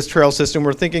think of this trail system,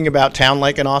 we're thinking about Town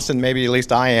Lake in Austin. Maybe at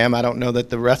least I am. I don't know that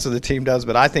the rest of the team does,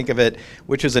 but I think of it,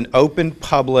 which is an open,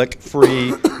 public,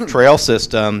 free trail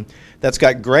system that's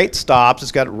got great stops.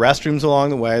 It's got restrooms along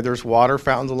the way. There's water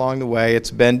fountains along the way.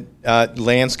 It's been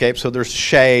landscaped, so there's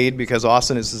shade because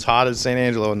Austin is as hot as San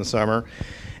Angelo in the summer.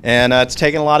 And it's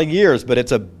taken a lot of years, but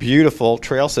it's a beautiful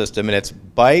trail system, and it's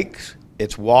bikes,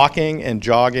 it's walking and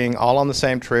jogging all on the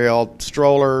same trail,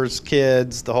 strollers,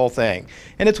 kids, the whole thing.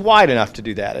 And it's wide enough to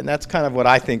do that, and that's kind of what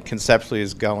I think conceptually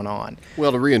is going on.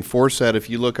 Well, to reinforce that, if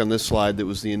you look on this slide, that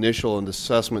was the initial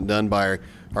assessment done by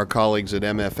our colleagues at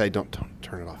MFA. Don't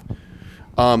turn it off.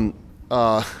 I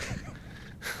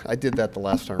did that the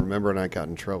last time, remember, and I got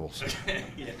in trouble. So.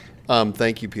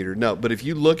 Thank you, Peter. No, but if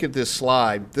you look at this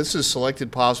slide, this is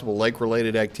selected possible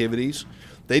lake-related activities.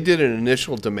 They did an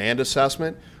initial demand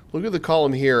assessment. Look at the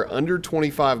column here, under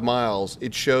 25 miles.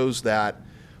 It shows that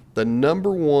the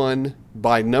number one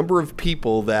by number of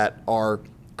people that are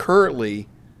currently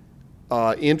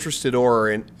interested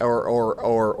or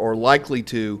likely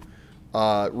to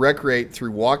recreate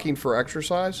through walking for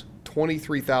exercise,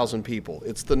 23,000 people.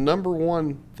 It's the number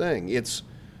one thing. It's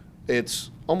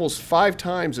almost 5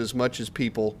 times as much as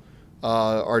people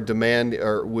are demand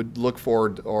or would look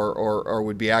forward or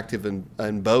would be active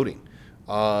in boating.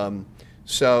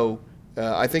 So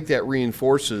I think that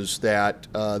reinforces that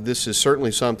this is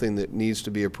certainly something that needs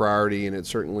to be a priority, and it's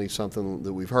certainly something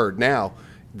that we've heard. Now,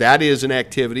 that is an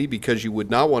activity because you would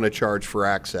not want to charge for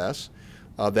access.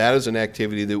 That is an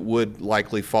activity that would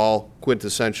likely fall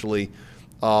quintessentially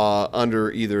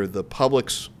under either the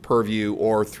public's purview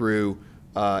or through,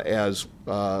 as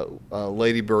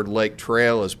Lady Bird Lake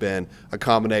Trail has been, a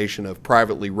combination of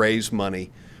privately raised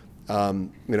money.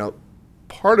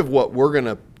 Part of what we're going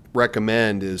to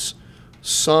recommend is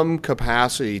some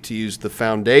capacity to use the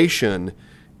foundation,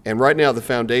 and right now the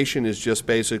foundation is just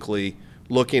basically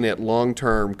looking at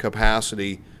long-term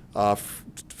capacity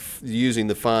using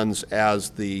the funds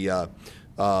as the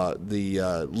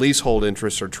leasehold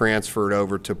interests are transferred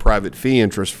over to private fee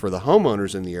interest for the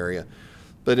homeowners in the area.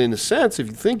 But in a sense, if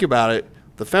you think about it,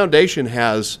 the foundation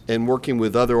has, and working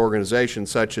with other organizations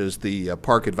such as the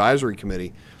Park Advisory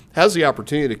Committee, has the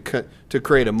opportunity to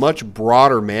create a much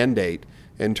broader mandate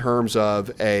in terms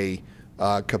of a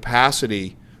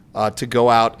capacity to go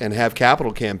out and have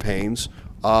capital campaigns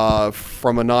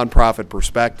from a nonprofit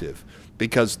perspective,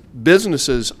 because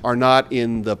businesses are not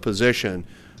in the position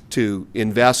to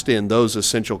invest in those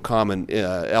essential common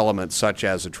elements such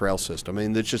as a trail system. I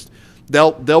mean, it's just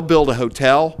they'll build a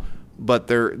hotel, but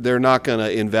they're not going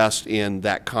to invest in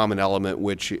that common element,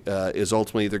 which is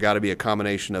ultimately either got to be a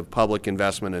combination of public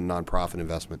investment and nonprofit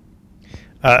investment.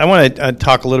 I want to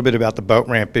talk a little bit about the boat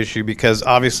ramp issue, because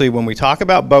obviously when we talk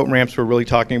about boat ramps, we're really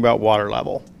talking about water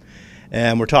level.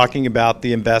 And we're talking about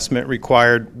the investment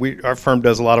required. Our firm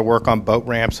does a lot of work on boat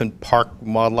ramps and park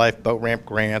and wildlife boat ramp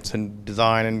grants and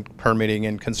design and permitting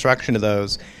and construction of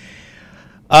those.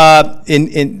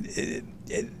 In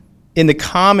the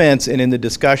comments and in the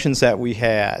discussions that we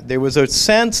had, there was a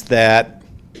sense that,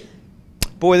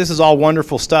 boy, this is all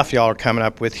wonderful stuff y'all are coming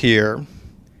up with here.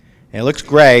 And it looks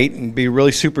great and be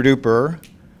really super duper.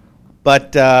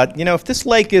 But, you know, if this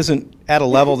lake isn't at a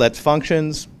level that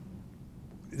functions,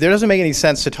 there doesn't make any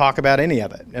sense to talk about any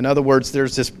of it. In other words,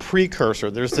 there's this precursor,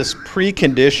 there's this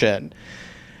precondition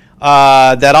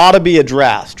that ought to be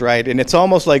addressed, right? And it's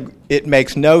almost like it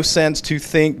makes no sense to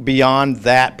think beyond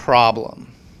that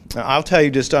problem. Now, I'll tell you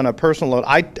just on a personal note,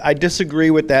 I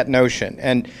disagree with that notion.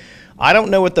 And I don't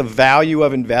know what the value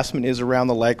of investment is around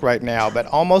the lake right now, but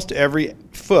almost every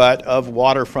foot of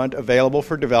waterfront available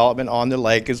for development on the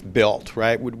lake is built,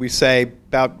 right? Would we say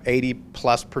about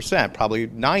 80+%, probably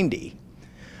 90.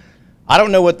 I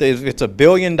don't know if it's $1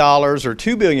 billion or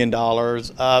 $2 billion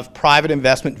of private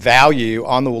investment value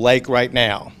on the lake right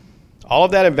now. All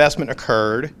of that investment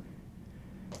occurred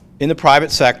in the private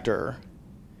sector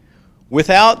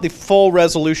without the full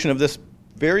resolution of this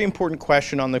very important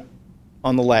question on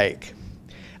the lake.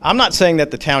 I'm not saying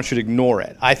that the town should ignore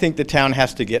it. I think the town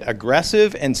has to get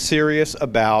aggressive and serious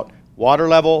about water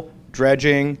level,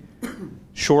 dredging,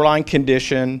 shoreline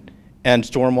condition, and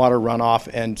stormwater runoff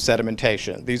and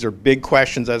sedimentation. These are big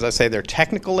questions. As I say, they're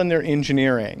technical and they're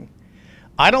engineering.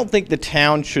 I don't think the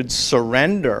town should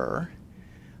surrender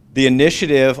the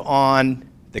initiative on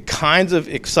the kinds of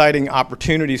exciting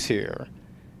opportunities here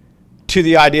to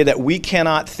the idea that we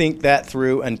cannot think that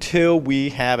through until we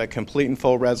have a complete and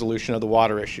full resolution of the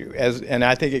water issue. And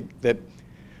I think that,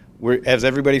 as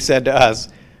everybody said to us,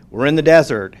 we're in the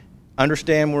desert.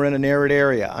 Understand we're in an arid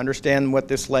area. Understand what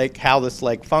this lake, how this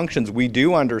lake functions. We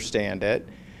do understand it.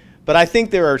 But I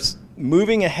think there are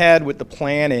moving ahead with the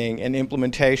planning and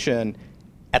implementation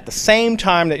at the same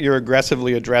time that you're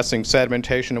aggressively addressing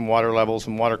sedimentation and water levels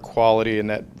and water quality and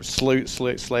that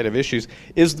slate of issues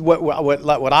is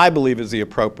what I believe is the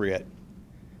appropriate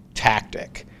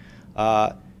tactic.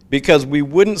 Because we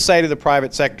wouldn't say to the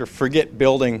private sector, forget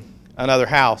building another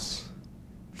house,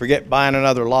 forget buying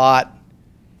another lot,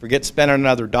 forget spending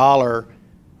another dollar.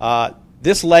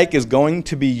 This lake is going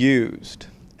to be used,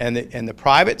 and the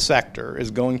private sector is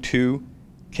going to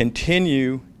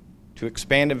continue to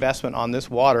expand investment on this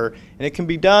water, and it can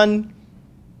be done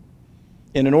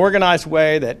in an organized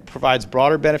way that provides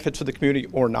broader benefits to the community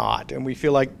or not. And we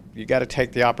feel like you got to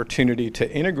take the opportunity to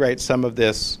integrate some of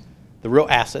this, the real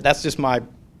asset. That's just my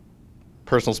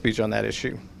personal speech on that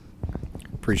issue.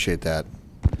 Appreciate that.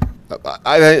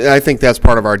 I think that's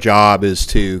part of our job is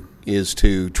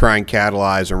to try and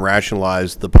catalyze and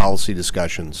rationalize the policy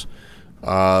discussions.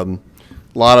 A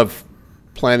lot of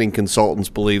planning consultants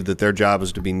believe that their job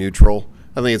is to be neutral.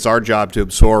 I think it's our job to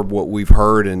absorb what we've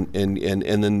heard and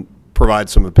then provide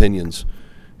some opinions.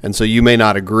 And so you may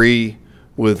not agree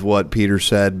with what Peter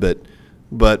said,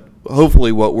 but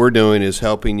hopefully what we're doing is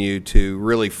helping you to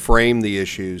really frame the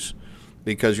issues,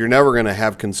 because you're never going to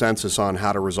have consensus on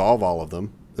how to resolve all of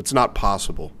them. It's not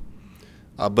possible.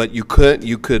 But you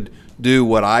could do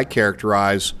what I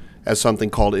characterize as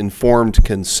something called informed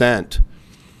consent,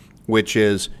 which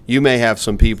is you may have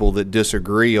some people that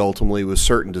disagree ultimately with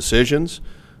certain decisions,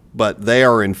 but they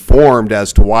are informed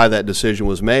as to why that decision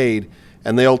was made,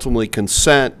 and they ultimately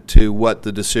consent to what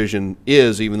the decision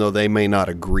is, even though they may not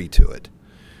agree to it.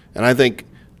 And I think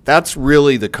that's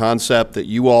really the concept that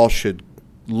you all should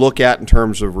look at in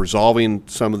terms of resolving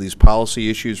some of these policy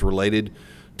issues related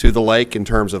to the lake, in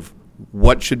terms of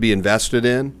what should be invested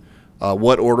in,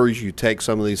 what orders you take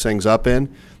some of these things up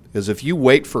in. Because if you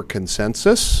wait for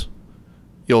consensus,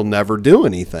 you'll never do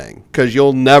anything, because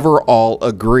you'll never all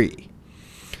agree.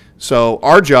 So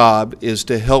our job is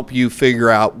to help you figure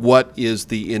out what is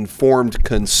the informed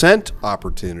consent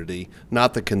opportunity,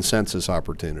 not the consensus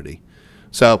opportunity.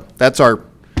 So that's our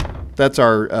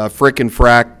frickin'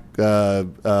 frack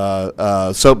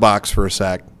soapbox for a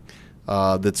sec.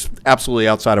 That's absolutely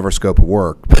outside of our scope of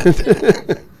work.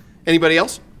 Anybody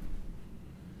else?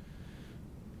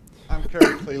 I'm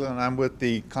Kerry Cleveland. I'm with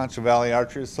the Concho Valley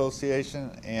Archery Association,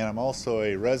 and I'm also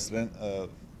a resident of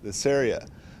this area.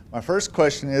 My first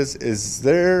question is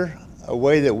there a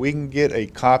way that we can get a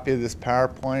copy of this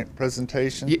PowerPoint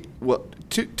presentation? Yeah, well,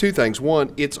 two things.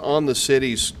 One, it's on the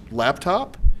city's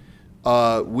laptop.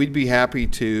 We'd be happy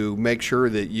to make sure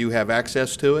that you have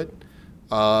access to it.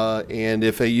 And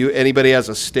if anybody has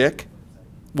a stick,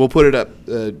 we'll put it up.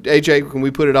 AJ, can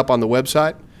we put it up on the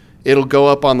website? It'll go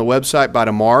up on the website by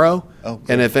tomorrow.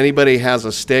 Okay. And if anybody has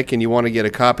a stick and you want to get a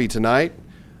copy tonight,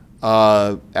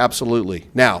 absolutely.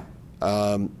 Now,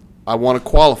 I want to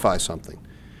qualify something.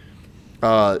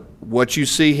 What you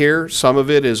see here, some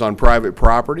of it is on private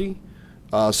property.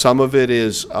 Some of it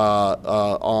is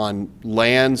on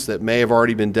lands that may have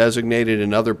already been designated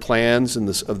in other plans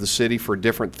of the city for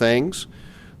different things.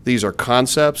 These are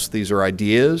concepts. These are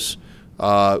ideas.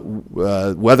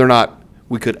 Whether or not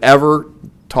we could ever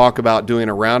talk about doing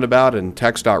a roundabout and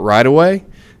TxDOT right away,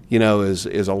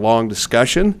 is a long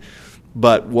discussion.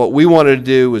 But what we wanted to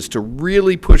do is to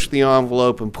really push the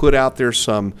envelope and put out there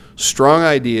some strong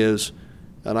ideas.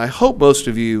 And I hope most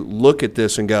of you look at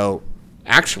this and go,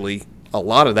 actually, a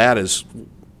lot of that is,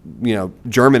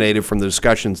 germinated from the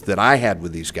discussions that I had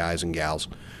with these guys and gals.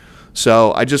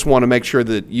 So I just want to make sure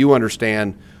that you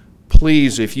understand,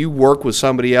 please, if you work with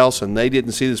somebody else and they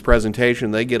didn't see this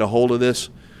presentation, they get a hold of this,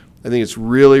 I think it's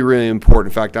really, really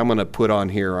important. In fact, I'm going to put on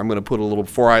here,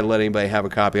 before I let anybody have a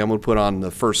copy, I'm going to put on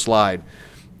the first slide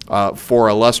for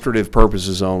illustrative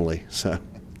purposes only. So.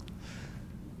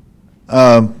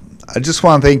 I just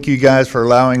want to thank you guys for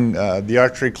allowing the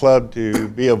Archery Club to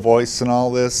be a voice in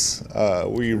all this.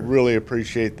 We really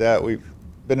appreciate that. We've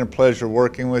been a pleasure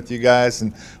working with you guys,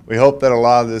 and we hope that a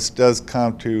lot of this does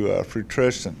come to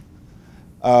fruition.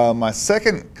 My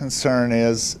second concern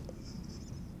is,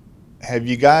 have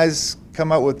you guys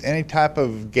come up with any type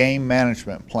of game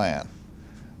management plan?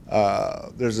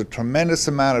 There's a tremendous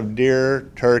amount of deer,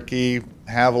 turkey,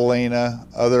 javelina,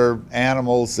 other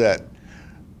animals that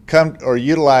come or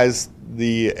utilize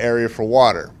the area for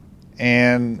water.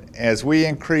 And as we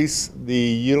increase the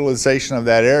utilization of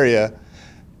that area,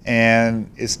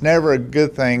 and it's never a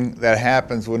good thing that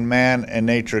happens when man and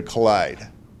nature collide.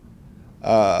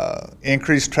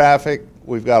 Increased traffic,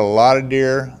 we've got a lot of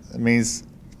deer. It means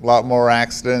a lot more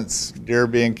accidents, deer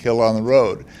being killed on the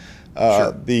road.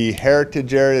 Sure. The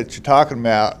heritage area that you're talking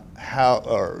about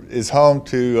is home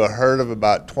to a herd of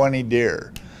about 20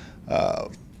 deer.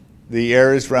 The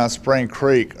areas around Spring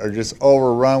Creek are just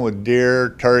overrun with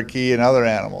deer, turkey, and other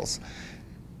animals.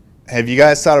 Have you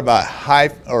guys thought about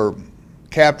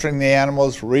capturing the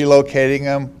animals, relocating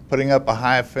them, putting up a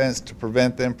high fence to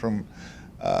prevent them from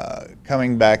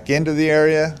coming back into the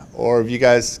area, or have you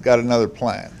guys got another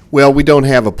plan? Well, we don't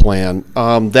have a plan.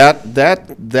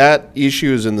 That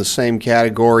issue is in the same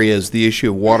category as the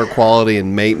issue of water quality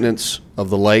and maintenance of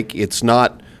the lake. It's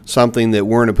not something that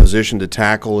we're in a position to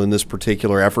tackle in this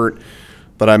particular effort,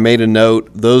 but I made a note.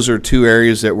 Those are two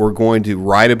areas that we're going to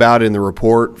write about in the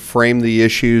report, frame the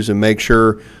issues, and make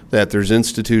sure that there's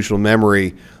institutional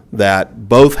memory that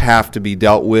both have to be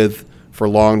dealt with for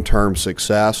long-term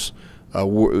success.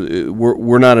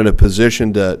 We're not in a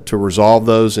position to resolve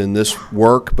those in this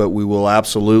work, but we will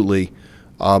absolutely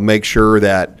make sure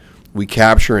that we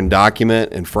capture and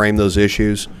document and frame those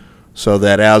issues so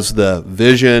that as the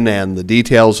vision and the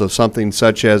details of something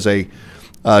such as a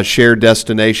shared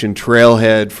destination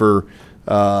trailhead for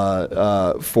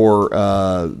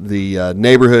the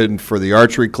neighborhood and for the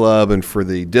archery club and for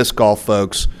the disc golf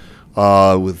folks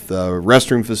with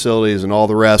restroom facilities and all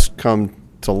the rest come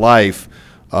to life,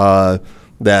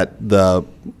 that the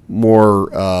more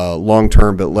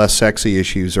long-term but less sexy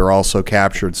issues are also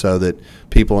captured so that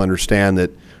people understand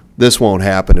that this won't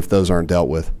happen if those aren't dealt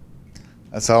with.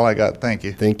 That's all I got. Thank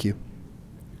you. Thank you.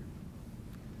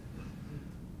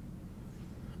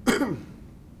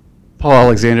 Paul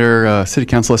Alexander, City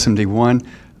Council SMD1.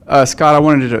 Scott, I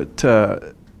wanted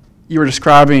to you were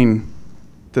describing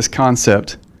this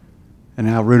concept and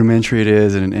how rudimentary it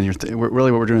is, and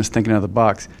really what we're doing is thinking out of the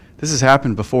box. This has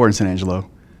happened before in San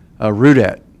Angelo.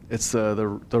 RUDAT, it's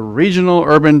the Regional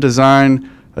Urban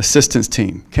Design Assistance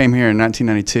Team, came here in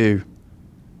 1992,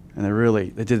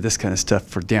 and they did this kind of stuff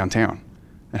for downtown,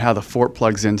 and how the fort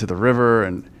plugs into the river,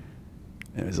 and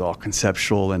it was all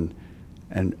conceptual, and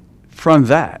from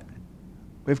that,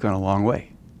 we've gone a long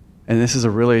way. And this is a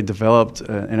really developed,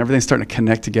 and everything's starting to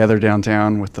connect together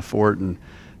downtown with the fort, and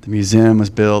the museum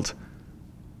was built.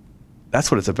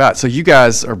 That's what it's about. So you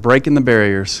guys are breaking the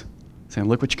barriers, saying,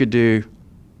 look what you could do.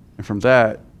 And from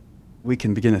that, we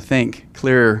can begin to think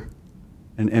clearer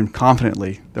and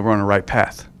confidently that we're on the right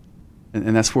path.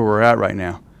 and that's where we're at right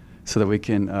now, so that we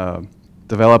can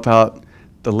develop out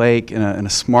the lake in a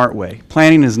smart way.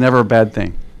 Planning is never a bad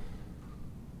thing.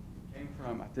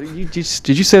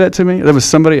 Did you say that to me? That was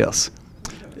somebody else.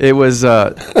 It was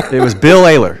Bill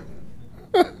Ayler.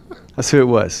 That's who it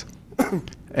was,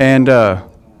 and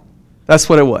that's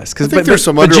what it was. I think there's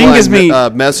some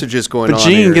underlying messages going on. But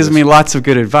Gene gives me lots of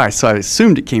good advice, so I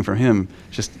assumed it came from him.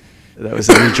 Just that was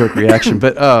a knee-jerk reaction.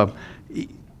 But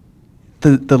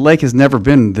the lake has never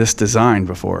been this designed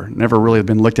before. Never really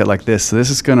been looked at like this. So this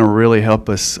is going to really help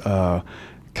us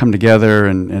come together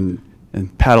and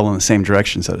paddle in the same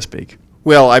direction, so to speak.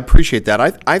 Well, I appreciate that.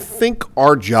 I think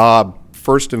our job,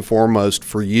 first and foremost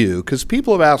for you, because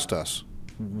people have asked us,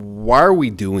 why are we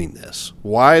doing this?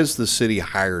 Why has the city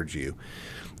hired you?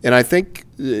 And I think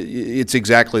it's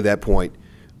exactly that point.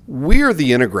 We are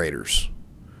the integrators.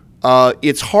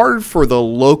 It's hard for the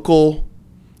local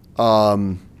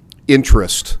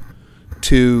interest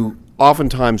to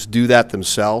oftentimes do that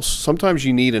themselves. Sometimes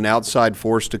you need an outside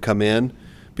force to come in,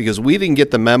 because we didn't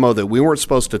get the memo that we weren't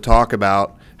supposed to talk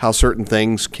about how certain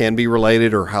things can be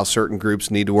related, or how certain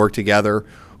groups need to work together,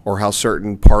 or how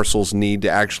certain parcels need to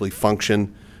actually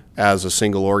function as a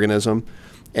single organism.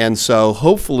 And so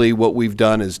hopefully what we've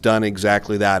done is done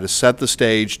exactly that, is set the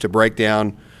stage to break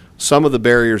down some of the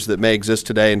barriers that may exist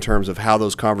today in terms of how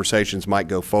those conversations might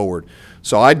go forward.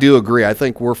 So I do agree. I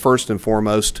think we're first and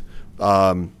foremost,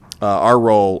 our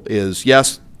role is,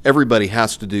 yes, everybody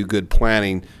has to do good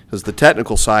planning, because the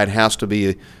technical side has to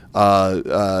be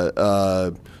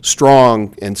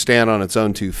strong and stand on its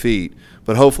own 2 feet.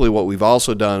 But hopefully what we've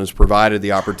also done is provided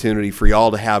the opportunity for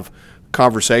y'all to have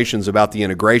conversations about the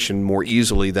integration more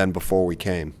easily than before we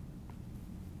came.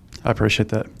 I appreciate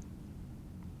that.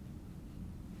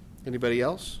 Anybody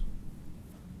else?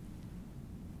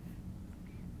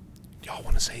 Y'all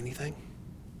want to say anything?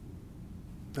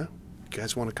 No? You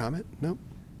guys want to comment? No?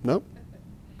 Nope.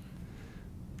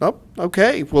 Nope.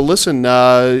 Okay. Well, listen,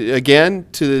 again,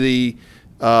 to the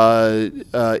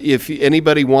if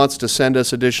anybody wants to send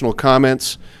us additional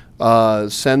comments,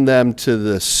 send them to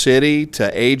the city,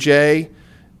 to AJ.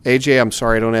 AJ, I'm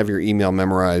sorry, I don't have your email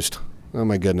memorized. Oh,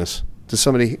 my goodness. Does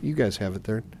somebody, you guys have it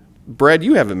there? Brad,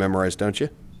 you have it memorized, don't you?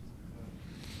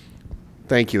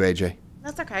 Thank you, AJ.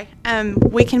 That's okay.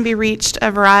 We can be reached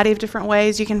a variety of different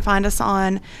ways. You can find us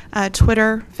on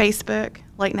Twitter, Facebook,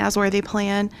 Lake Nasworthy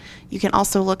Plan. You can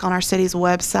also look on our city's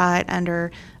website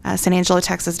under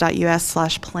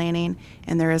sanangelotexas.us/planning,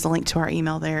 and there is a link to our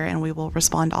email there, and we will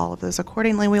respond to all of those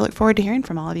accordingly. We look forward to hearing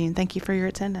from all of you, and thank you for your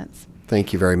attendance.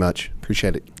 Thank you very much.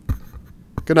 Appreciate it.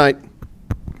 Good night.